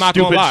watched that it. I'm not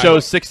gonna stupid lie. show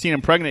 16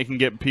 and pregnant can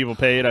get people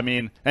paid. I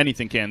mean,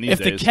 anything can these If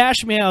days. the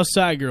Cash Me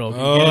Outside girl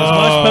can get as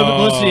much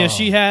publicity as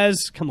she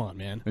has, come on,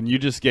 man. And you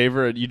just gave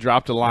her. You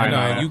dropped a I line know,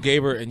 on and her. you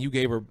gave her.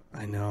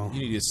 I know. You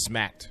need to get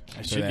smacked.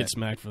 I should get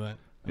smacked for that.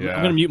 Yeah.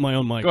 I'm gonna mute my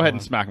own mic. Go ahead Hold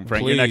and on. smack him,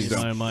 Frank. Please. You're next to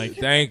him. My mic.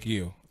 Thank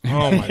you.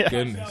 Oh my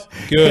goodness.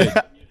 Good.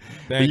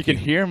 Thank You can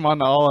hear him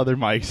on all other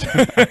mics.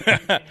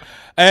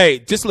 Hey,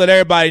 just to let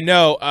everybody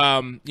know,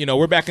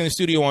 we're back in the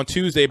studio on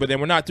Tuesday, but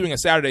then we're not doing a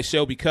Saturday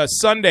show because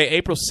Sunday,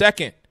 April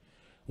 2nd,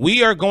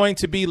 we are going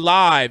to be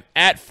live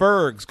at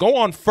Ferg's. Go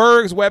on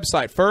Ferg's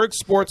website,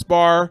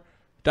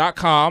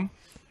 fergsportsbar.com.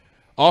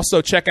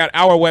 Also, check out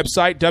our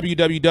website,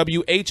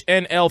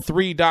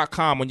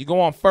 www.hnl3.com. When you go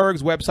on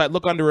Ferg's website,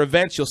 look under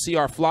events, you'll see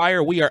our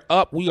flyer. We are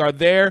up. We are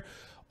there.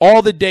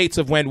 All the dates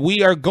of when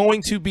we are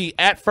going to be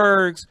at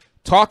Ferg's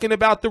talking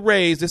about the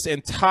Rays this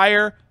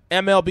entire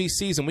MLB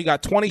season. We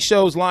got 20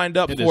 shows lined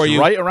up It for is you.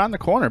 right around the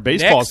corner.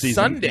 Baseball Next season.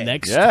 Sunday.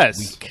 Next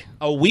week.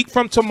 A week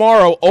from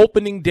tomorrow,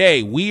 opening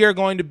day, we are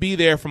going to be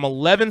there from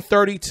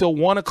 11:30 till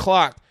 1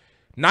 o'clock.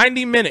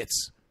 90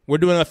 minutes. We're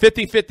doing a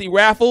 50-50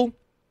 raffle.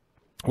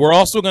 We're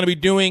also going to be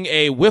doing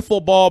a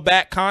wiffle ball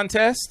bat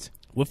contest.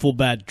 Wiffle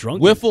bat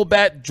drunk. Wiffle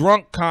bat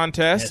drunk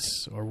contest.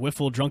 Yes, or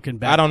wiffle drunken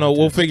bat. I don't know.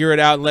 We'll contest. figure it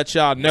out and let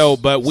y'all know.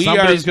 But we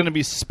Somebody's are going to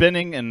be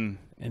spinning and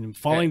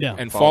falling down.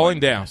 and falling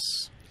down.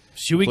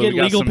 Should we Well, get we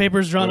got legal some-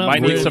 papers drawn we up?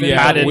 might need some Yeah,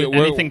 padded, we're-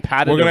 anything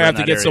padded. We're gonna over have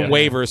in to that get some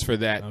area. waivers for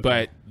that,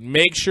 but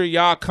make sure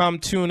y'all come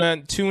tune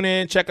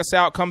in, check us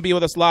out, come be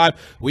with us live.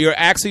 We are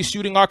actually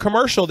shooting our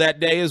commercial that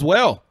day as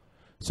well.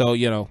 So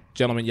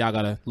gentlemen, y'all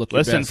gotta look.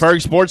 Listen, your best.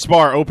 Ferg Sports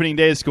Bar opening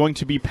day is going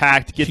to be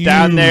packed. Get Huge.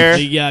 down there.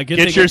 Yeah, good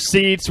get thing- your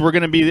seats. We're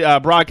going to be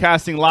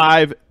broadcasting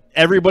live.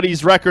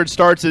 Everybody's record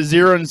starts at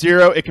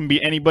 0-0. It can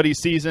be anybody's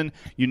season.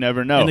 You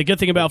never know. And the good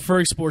thing about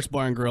Ferg Sports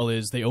Bar and Grill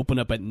is they open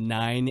up at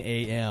 9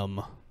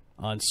 a.m.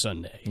 on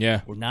Sunday.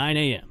 Yeah. Or 9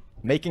 a.m.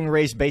 Making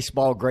Rays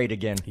baseball great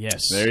again. Yes.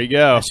 There you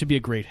go. That should be a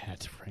great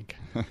hat, Frank.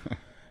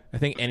 I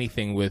think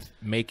anything with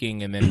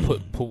making and then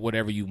put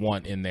whatever you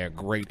want in there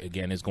great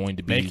again is going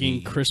to be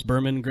Making Chris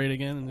Berman great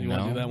again. You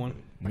want to do that one?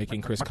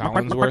 Making Chris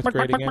Collinsworth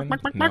great again.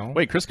 No.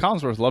 Wait, Chris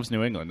Collinsworth loves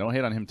New England. Don't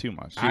hate on him too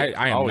much. He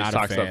I am always not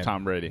talks a fan. up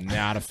Tom Brady.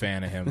 Not a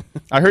fan of him.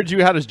 I heard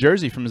you had his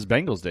jersey from his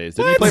Bengals days.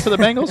 Did he play for the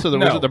Bengals or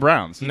was No. it the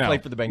Browns? No.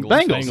 Played for the Bengals.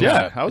 Bengals,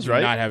 yeah, I was do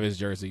right. not have his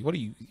jersey. What are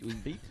you?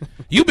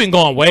 You've been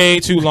going way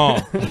too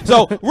long.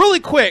 So really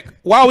quick,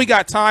 while we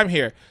got time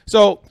here.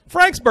 So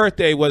Frank's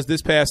birthday was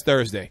this past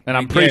Thursday, And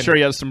I'm pretty Again, sure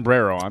he has a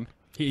sombrero on.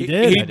 He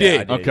did. He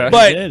did. Okay.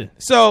 But He did.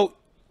 so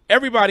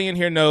everybody in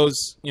here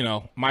knows,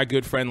 my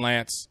good friend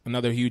Lance,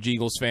 another huge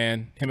Eagles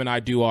fan. Him and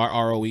I do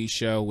our ROE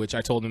show, which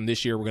I told him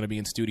this year we're going to be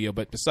in studio.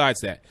 But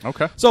besides that,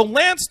 Okay. So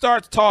Lance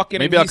starts talking.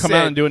 Maybe and I'll he come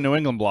said, out and do a New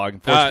England blog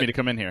and force me to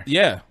come in here.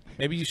 Yeah,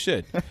 maybe you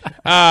should.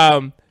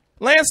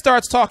 Lance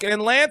starts talking,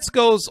 and Lance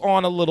goes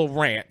on a little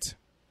rant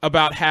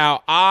about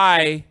how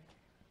I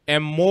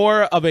am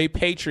more of a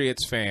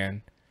Patriots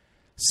fan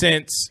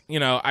since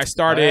I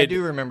started. I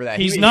do remember that.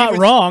 He's not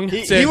wrong.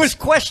 He was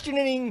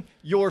questioning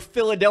your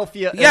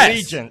Philadelphia Yes,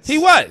 allegiance. he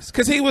was,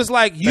 because he was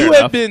like, "You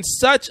have been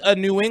such a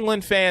New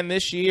England fan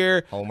this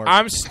year. Homer.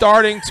 I'm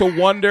starting to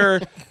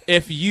wonder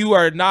if you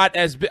are not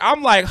as big."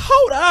 I'm like,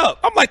 "Hold up!"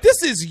 I'm like,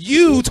 "This is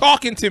you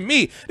talking to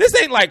me. This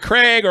ain't like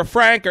Craig or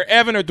Frank or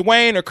Evan or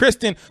Dwayne or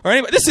Kristen or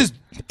anybody. This is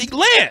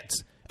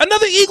Lance,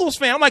 another Eagles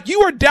fan." I'm like,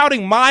 "You are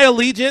doubting my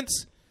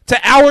allegiance to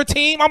our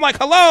team?" I'm like,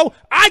 "Hello,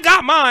 I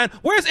got mine.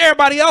 Where's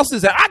everybody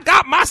else's at? I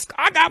got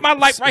my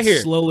light right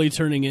here." Slowly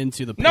turning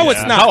into the. No,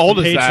 it's not. How old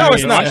is that? No,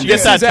 it's not. You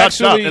get that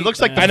touched up. It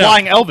looks like the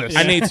flying Elvis.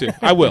 I need to.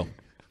 I will.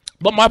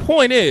 But my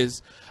point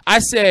is, I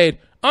said,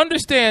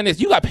 understand this.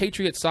 You got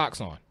Patriot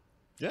socks on.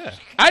 Yeah.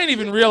 I didn't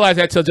even realize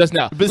that till just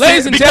now.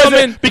 Ladies and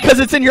gentlemen. Because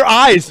it's in your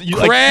eyes. You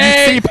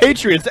see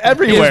Patriots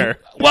everywhere.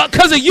 Well,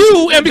 because of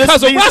you and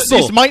because of Russell.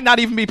 These might not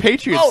even be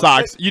Patriot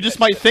socks. You just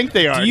might think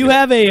they are. Do you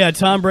have a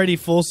Tom Brady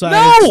full-size?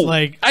 No!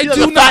 Like, I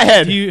do not.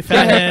 Fathead. Do you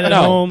fathead at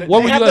No. home?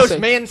 What were you have going to those say?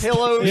 man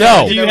pillows?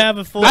 No. Do you have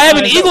a full? I have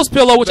an Eagles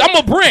pillow, which I'm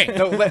going to bring.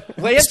 No,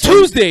 It's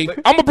Tuesday.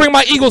 I'm going to bring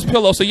my Eagles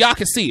pillow so y'all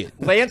can see it.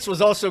 Lance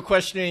was also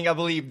questioning, I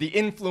believe, the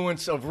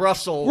influence of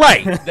Russell.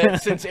 Right.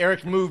 That since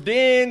Eric moved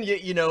in,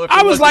 if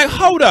I was like,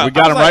 hold up. We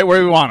got him right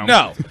where we want him.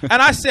 No.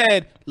 And I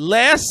said,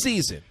 last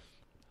season,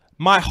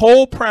 my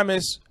whole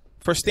premise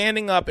for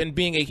standing up and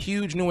being a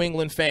huge New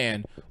England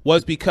fan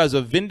was because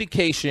of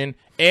vindication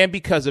and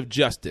because of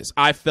justice.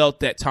 I felt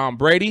that Tom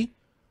Brady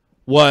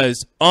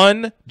was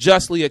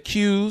unjustly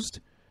accused,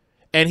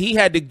 and he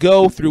had to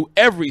go through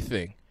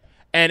everything.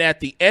 And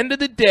at the end of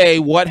the day,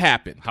 what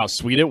happened? How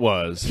sweet it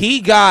was. He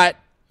got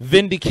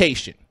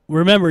vindication.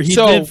 Remember, he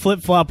did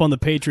flip-flop on the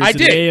Patriots in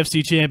the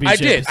AFC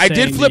Championship. I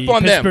did flip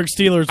on them. Pittsburgh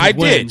Steelers would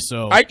win.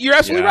 So you're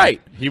absolutely right.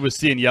 He was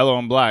seeing yellow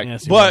and black.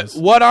 Yes, But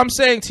what I'm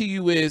saying to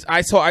you is,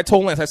 I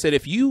told Lance, I said,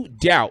 if you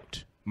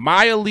doubt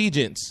my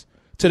allegiance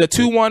to the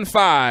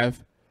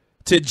 215,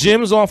 to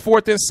Jim's on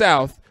 4th and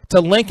South,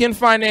 to Lincoln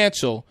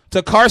Financial,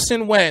 to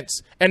Carson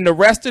Wentz, and the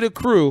rest of the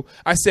crew,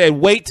 I said,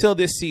 wait till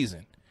this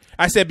season.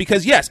 I said,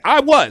 because yes,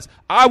 I was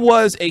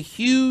a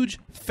huge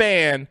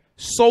fan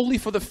solely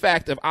for the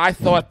fact of I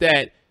thought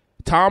that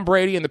Tom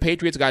Brady and the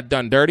Patriots got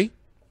done dirty,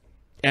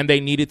 and they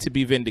needed to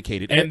be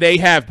vindicated, and they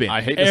have been.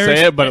 I hate to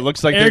say it, but it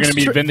looks like they're going to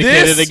be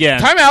vindicated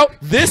again. Time out.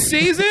 This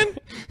season,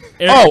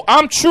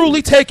 I'm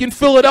truly taking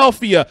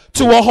Philadelphia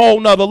to a whole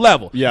nother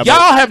level. Yeah,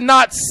 y'all have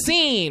not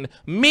seen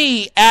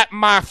me at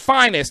my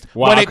finest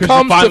when it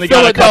comes to finally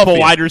Philadelphia. Got a couple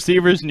wide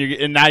receivers,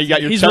 and now you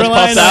got your chest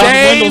puffed out.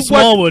 Wendell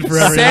Smallwood for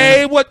everything.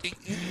 Say what?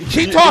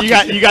 Keep talking.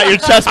 You got your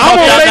chest puffed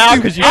out now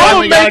because you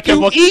finally got a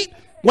couple.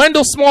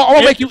 Wendell Small, I'm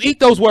going to make you eat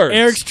those words.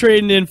 Eric's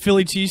trading in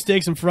Philly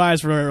cheesesteaks and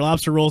fries for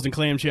lobster rolls and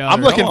clam chowder. I'm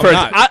looking for.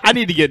 I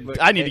need to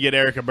get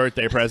Eric a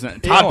birthday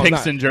present. Todd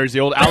Pinkston jersey,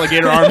 old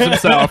alligator arms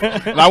himself.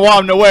 And I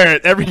want him to wear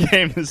it every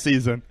game this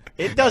season.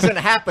 It doesn't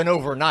happen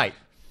overnight.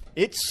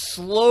 It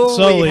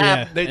slowly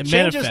happens. Yeah. The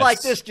changes like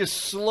this just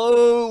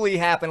slowly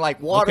happen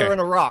like water in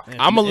a rock.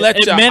 I'm going to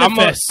let y'all. I'm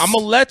going to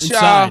let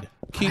y'all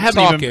keep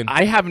talking.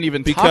 I haven't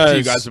even talked to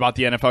you guys about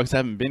the NFL because I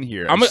haven't been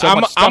here. I'm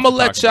gonna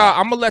let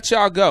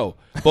y'all go.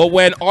 But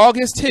when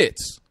August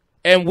hits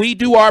and we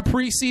do our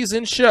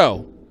preseason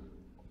show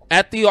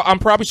I'm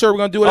probably sure we're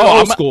gonna do it at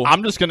old school.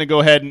 I'm just gonna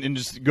go ahead and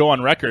just go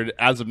on record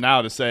as of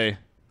now to say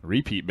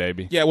repeat,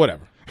 baby. Yeah,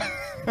 whatever.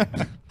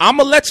 I'm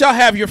gonna let y'all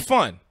have your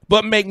fun.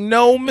 But make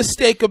no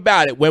mistake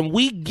about it, when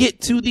we get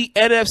to the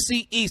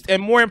NFC East,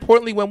 and more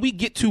importantly, when we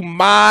get to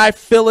my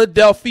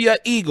Philadelphia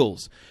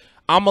Eagles,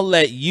 I'm gonna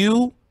let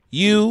you,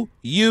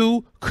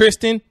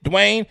 Kristen,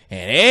 Dwayne,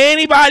 and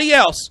anybody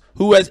else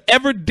who has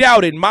ever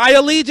doubted my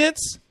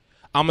allegiance,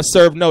 I'm going to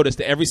serve notice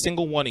to every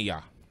single one of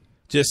y'all.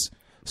 Just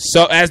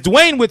so, as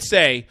Dwayne would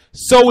say,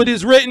 so it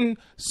is written,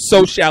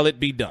 so shall it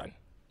be done.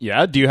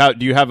 Yeah. Do you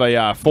have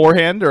a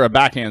forehand or a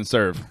backhand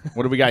serve?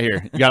 What do we got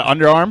here? You got an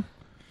underarm?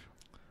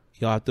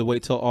 Y'all have to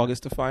wait till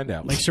August to find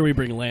out. Make sure we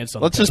bring Lance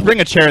on. Let's just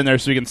bring a chair in there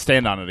so we can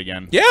stand on it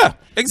again. Yeah,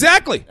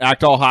 exactly.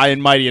 Act all high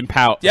and mighty and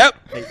pout. Yep.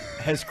 Hey,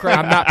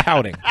 I'm not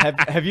pouting.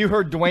 Have you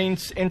heard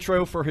Dwayne's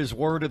intro for his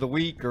word of the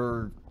week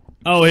or?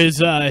 Oh,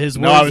 his No, words.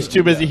 I was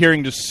too busy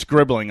hearing just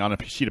scribbling on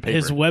a sheet of paper.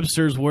 His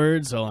Webster's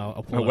words. Oh,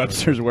 I'll pull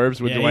Webster's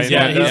words with Dwayne. He's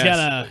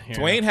got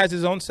Dwayne has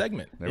his own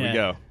segment. There we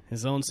go.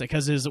 His own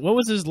because what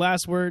was his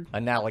last word?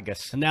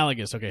 Analogous.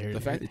 Analogous. Okay, here.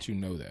 The fact that you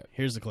know that.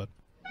 Here's the clip.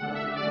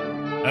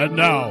 And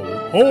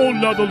now, Whole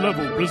Nother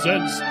Level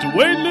presents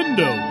Dwayne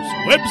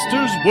Lindo's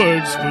Webster's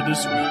Words for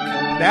this week.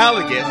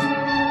 Analogous.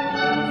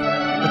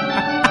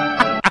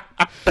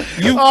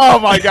 Oh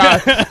my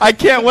God! I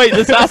can't wait.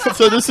 This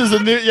is a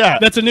new. Yeah,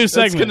 that's a new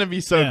segment. It's going to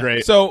be so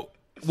great. So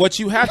what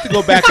you have to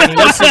go back and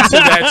listen to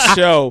that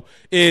show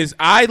is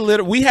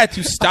we had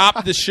to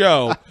stop the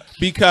show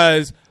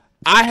because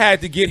I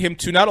had to get him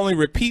to not only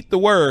repeat the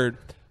word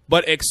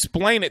but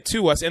explain it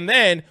to us. And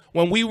then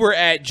when we were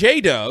at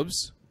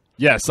J-Dubs.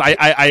 Yes,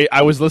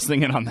 I was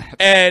listening in on that.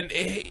 And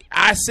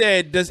I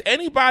said, does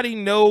anybody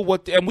know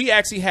what? And we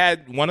actually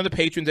had one of the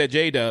patrons at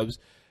J-Dubs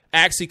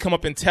actually come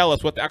up and tell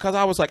us what, because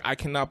I was like, I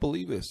cannot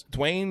believe this.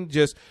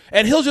 Dwayne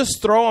and he'll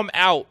just throw them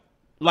out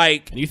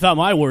Like, And you thought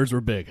my words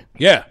were big.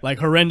 yeah. Like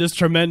horrendous,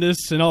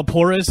 tremendous, and all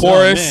porous.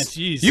 Porous. Oh, man,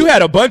 jeez. You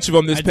had a bunch of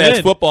them this I past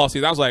did. football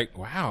season. I was like,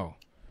 wow,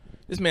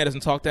 this man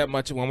doesn't talk that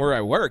much when we're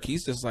at work.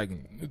 He's just like,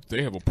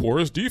 they have a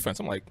porous defense.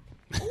 I'm like,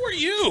 who are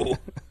you?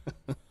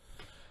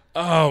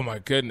 Oh my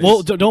goodness.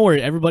 Well, don't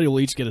worry. Everybody will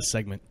each get a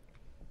segment,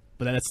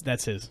 but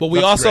that's his. But we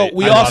That's also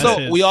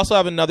great. we also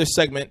have another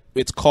segment.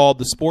 It's called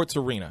the Sports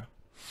Arena.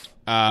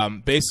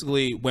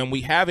 Basically, when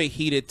we have a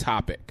heated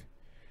topic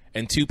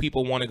and two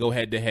people want to go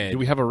head to head, Do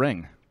we have a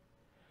ring?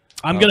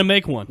 I'm gonna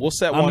make one. We'll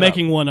set I'm one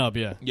making up. one up.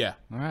 Yeah. Yeah.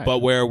 All right. But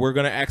where we're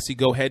going to actually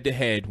go head to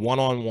head, one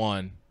on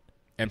one,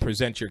 and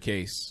present your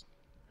case.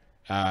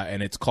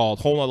 And it's called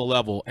Whole Nother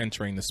Level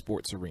Entering the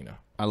Sports Arena.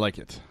 I like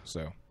it.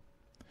 So,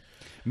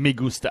 Me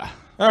gusta.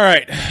 all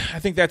right. I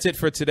think that's it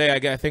for today.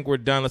 I think we're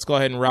done. Let's go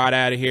ahead and ride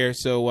out of here.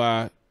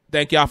 So,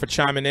 thank y'all for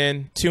chiming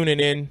in, tuning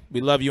in. We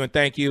love you and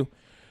thank you.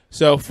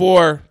 So,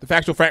 for the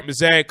Factual Frank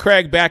Mazzei,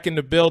 Craig back in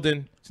the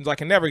building. Since I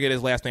can never get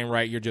his last name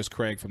right, you're just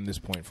Craig from this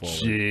point forward.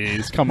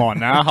 Jeez, come on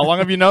now. How long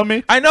have you known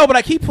me? I know, but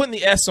I keep putting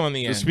the S on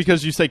the end. Just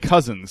because you say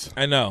cousins.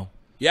 I know.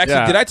 Yeah,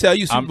 actually, did I tell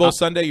you Super Bowl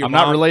Sunday? Your I'm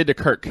mom, not related to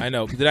Kirk. I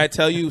know. Did I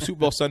tell you Super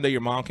Bowl Sunday?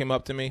 Your mom came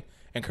up to me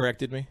and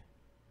corrected me.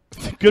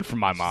 Good for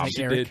my mom.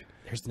 She did.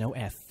 There's no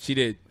F. She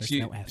did. There's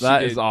no F.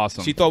 That is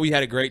awesome. She thought we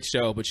had a great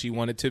show, but she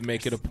wanted to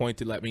make it a point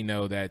to let me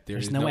know that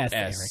there's no F, S.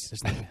 Eric.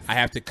 There's no F. I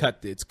have to cut.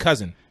 It's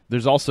cousin.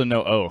 There's also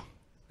no O.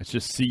 It's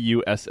just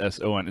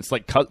Cusson. It's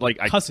like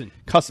Cussin.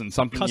 Cussin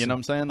something. Cussin. You know what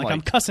I'm saying? Like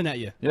I'm cussing at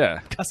you. Yeah.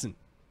 Cussing.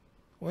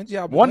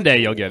 One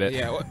day you'll get it.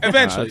 Yeah, well,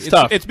 eventually. It's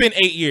tough. It's been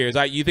 8 years.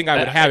 You think I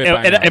would have it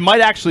by now. It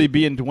might actually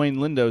be in Dwayne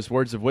Lindo's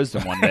words of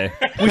wisdom one day.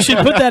 We should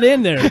put that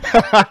in there.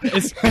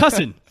 It's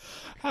cussing.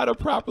 How to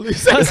properly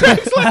say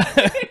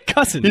that.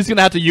 Cussing. He's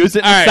gonna have to use it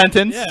in All a right.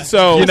 sentence. Yeah.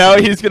 So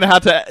he's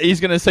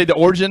gonna say the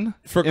origin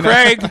for you know?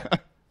 Craig,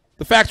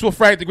 the Factual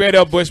Frank, the Great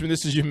L. Bushman.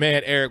 This is your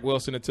man Eric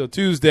Wilson. Until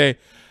Tuesday.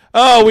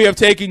 Oh, we have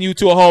taken you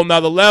to a whole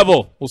nother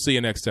level. We'll see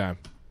you next time.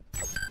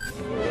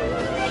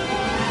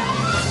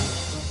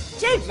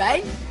 Chief,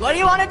 mate, what do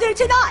you want to do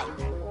tonight?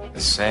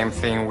 The same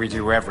thing we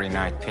do every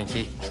night,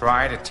 Pinky.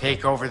 Try to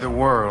take over the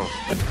world.